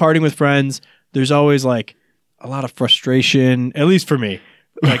you go karting with friends, there's always like a lot of frustration, at least for me.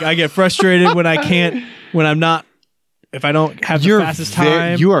 Like I get frustrated when if I don't have the fastest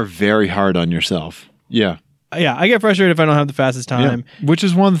time. You are very hard on yourself. Yeah. Yeah, I get frustrated if I don't have the fastest time. Yeah. Which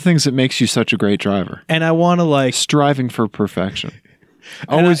is one of the things that makes you such a great driver. And I want to like striving for perfection.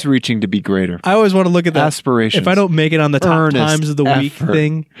 Always reaching to be greater. I always want to look at that aspirations. If I don't make it on the top Earnest times of the week effort.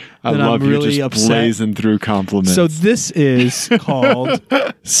 thing, I then love I'm really you just upset. blazing through compliments. So this is called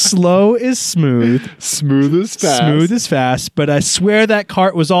Slow is Smooth. Smooth is fast. Smooth is fast, but I swear that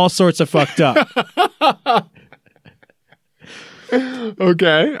cart was all sorts of fucked up.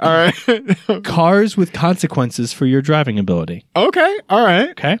 Okay. All right. Cars with consequences for your driving ability. Okay. All right.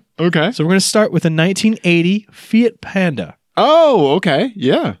 Okay? Okay. So we're going to start with a 1980 Fiat Panda. Oh, okay.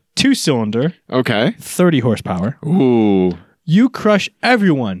 Yeah. 2-cylinder, Okay. 30 horsepower. Ooh. You crush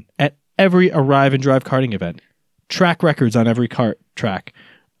everyone at every arrive and drive karting event. Track records on every kart track.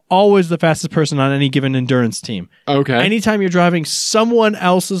 Always the fastest person on any given endurance team. Okay. Anytime you're driving someone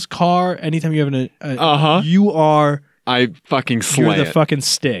else's car, anytime you have you are I fucking slay you're the it. fucking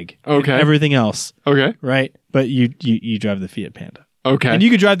Stig. Okay. And everything else, Okay. right? But you drive the Fiat Panda. Okay. And you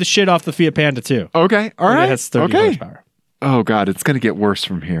could drive the shit off the Fiat Panda too. Okay. All right. It has 30 okay. horsepower. Oh God, it's gonna get worse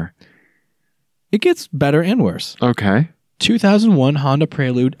from here. It gets better and worse. Okay. 2001 Honda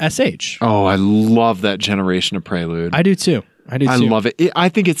Prelude SH. Oh, I love that generation of Prelude. I do too. I love it. I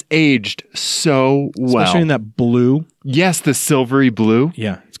think it's aged so well. Especially in that blue. Yes, the silvery blue.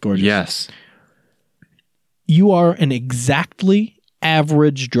 Yeah, it's gorgeous. Yes. You are an exactly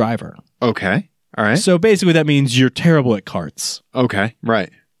average driver. Okay. All right. So basically that means you're terrible at karts. Okay. Right.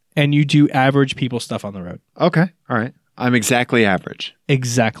 And you do average people stuff on the road. Okay. All right. I'm exactly average.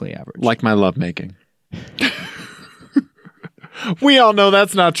 Exactly average. Like my lovemaking. We all know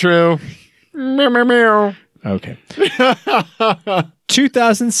that's not true. Meow, meow, meow. Okay.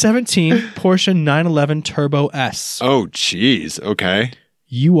 2017 Porsche 911 Turbo S. Oh, jeez. Okay.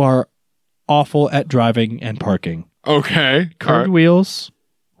 You are awful at driving and parking. Okay. Curved wheels,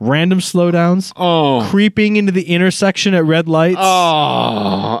 random slowdowns, Oh. creeping into the intersection at red lights.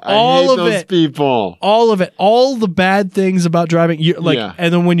 Oh. I All hate of those it. people. All of it. All the bad things about driving. Yeah.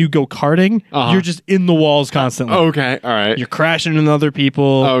 And then when you go karting, Uh-huh. you're just in the walls constantly. Okay. All right. You're crashing into other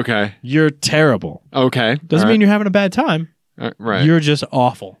people. Okay. You're terrible. Okay. Doesn't mean you're having a bad time. Right. You're just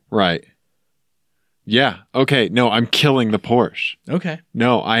awful. Right. Yeah. Okay. No, I'm killing the Porsche. Okay.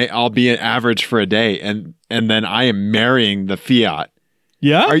 No, I'll be an average for a day, and then I am marrying the Fiat.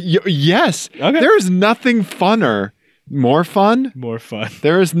 Yeah? Are you? Yes. Okay. There is nothing more fun. More fun.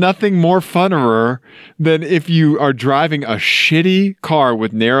 There is nothing more funnerer than if you are driving a shitty car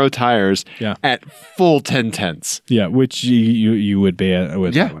with narrow tires Yeah. at full 10/10ths. Yeah, which you would be at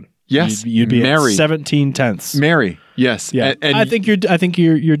with Yeah. that one. Yes. You'd be Marry. at 17 tenths. Mary. Yes. Yeah. And I think you're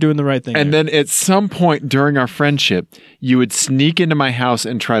doing the right thing. And there. then at some point during our friendship, you would sneak into my house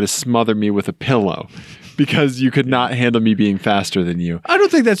and try to smother me with a pillow because you could not handle me being faster than you. I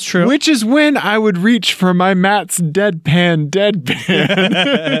don't think that's true. Which is when I would reach for my Matt's deadpan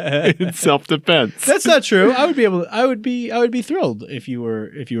in self-defense. That's not true. I would be thrilled if you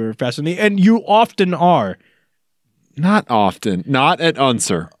were faster than me, and you often are. Not often. Not at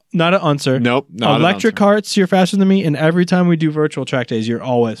Unser. Not an answer. Nope. Not Electric at Unser. carts, you're faster than me, and every time we do virtual track days, you're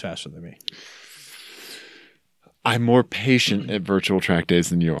always faster than me. I'm more patient at virtual track days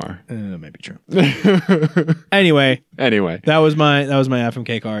than you are. That may be true. Anyway, Anyway, that was my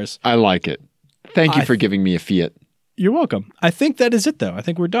FMK cars. I like it. Thank you for giving me a Fiat. You're welcome. I think that is it, though. I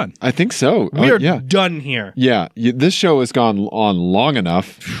think we're done. I think so. We are yeah. done here. Yeah. This show has gone on long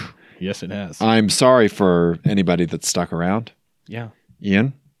enough. Yes, it has. I'm sorry for anybody that's stuck around, Yeah.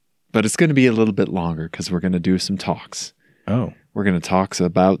 Ian, but it's going to be a little bit longer because we're going to do some talks. Oh. We're going to talk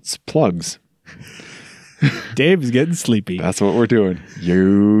about plugs. Dave's getting sleepy. That's what we're doing.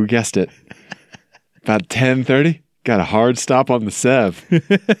 You guessed it. About 10:30, got a hard stop on the Sev.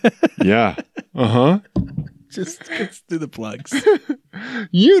 Yeah. Uh-huh. Just let's do the plugs.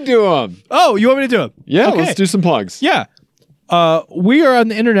 You do them. Oh, you want me to do them? Yeah, Okay. let's do some plugs. Yeah. We are on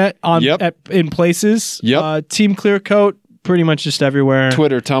the internet in places. Yep. Team Clear Coat, pretty much just everywhere.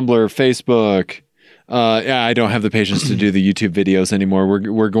 Twitter, Tumblr, Facebook. Yeah, I don't have the patience to do the YouTube videos anymore.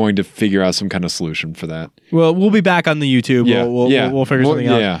 We're going to figure out some kind of solution for that. Well, we'll be back on the YouTube. Yeah, We'll figure something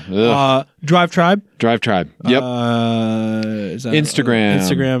out. Yeah. Ugh. Drive Tribe. Drive Tribe. Yep. Is that,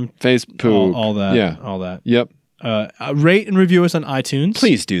 Instagram. Facebook. All that. Yeah. All that. Yep. Rate and review us on iTunes.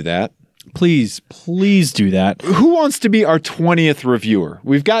 Please do that. Please do that. Who wants to be our 20th reviewer?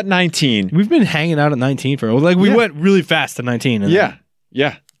 We've got 19. We've been hanging out at 19 for we went really fast to 19. And Yeah.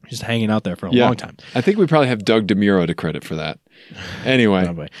 Yeah. just hanging out there for a Yeah. long time. I think we probably have Doug DeMuro to credit for that. Anyway.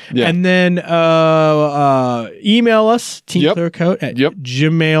 Probably. Yeah. And then email us, teamclearcoat at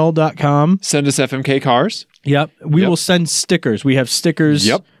gmail.com. Send us FMK cars. Yep. We Yep. will send stickers. We have stickers.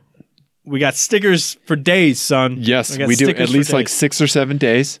 Yep. We got stickers for days, son. Yes, got we do stickers at for least like days. 6 or 7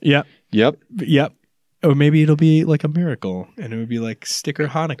 days. Yep. Yep. Yep. Or maybe it'll be like a miracle and it would be like sticker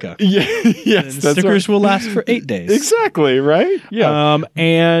Hanukkah. Yeah. Yes. And That's stickers right. will last for 8 days. Exactly. Right. Yeah.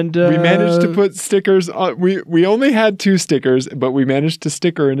 And we managed to put stickers on. We only had 2 stickers, but we managed to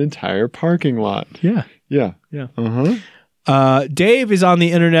sticker an entire parking lot. Yeah. Yeah. Yeah. Uh-huh. Dave is on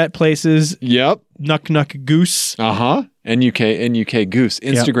the internet places. Yep. Nuck Goose. Uh-huh. NUK Goose.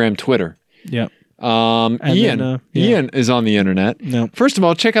 Instagram, Twitter. Yep. Ian. then, Ian is on the internet. No. First of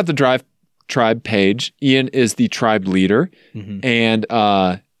all, check out the Drive Tribe page. Ian is the tribe leader. And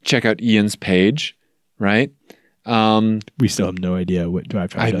check out Ian's page, right? We still have no idea what Drive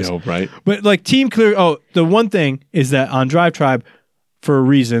Tribe I does. know, right? But like Team Clear, the one thing is that on Drive Tribe, for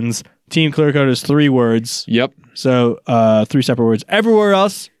reasons, Team Clear Code is 3 words. Yep. So 3 separate words. Everywhere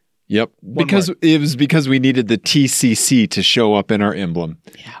else, Yep. Because it was because we needed the TCC to show up in our emblem.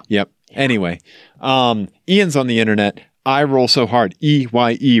 Yeah. Yep. Anyway, Ian's on the internet. I roll so hard.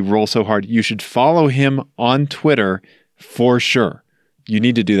 EYE roll so hard. You should follow him on Twitter for sure. You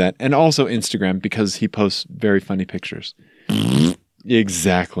need to do that. And also Instagram because he posts very funny pictures.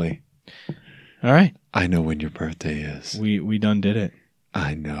 Exactly. all right. I know when your birthday is. We done did it.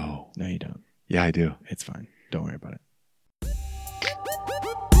 I know. No, you don't. Yeah, I do. It's fine. Don't worry about it.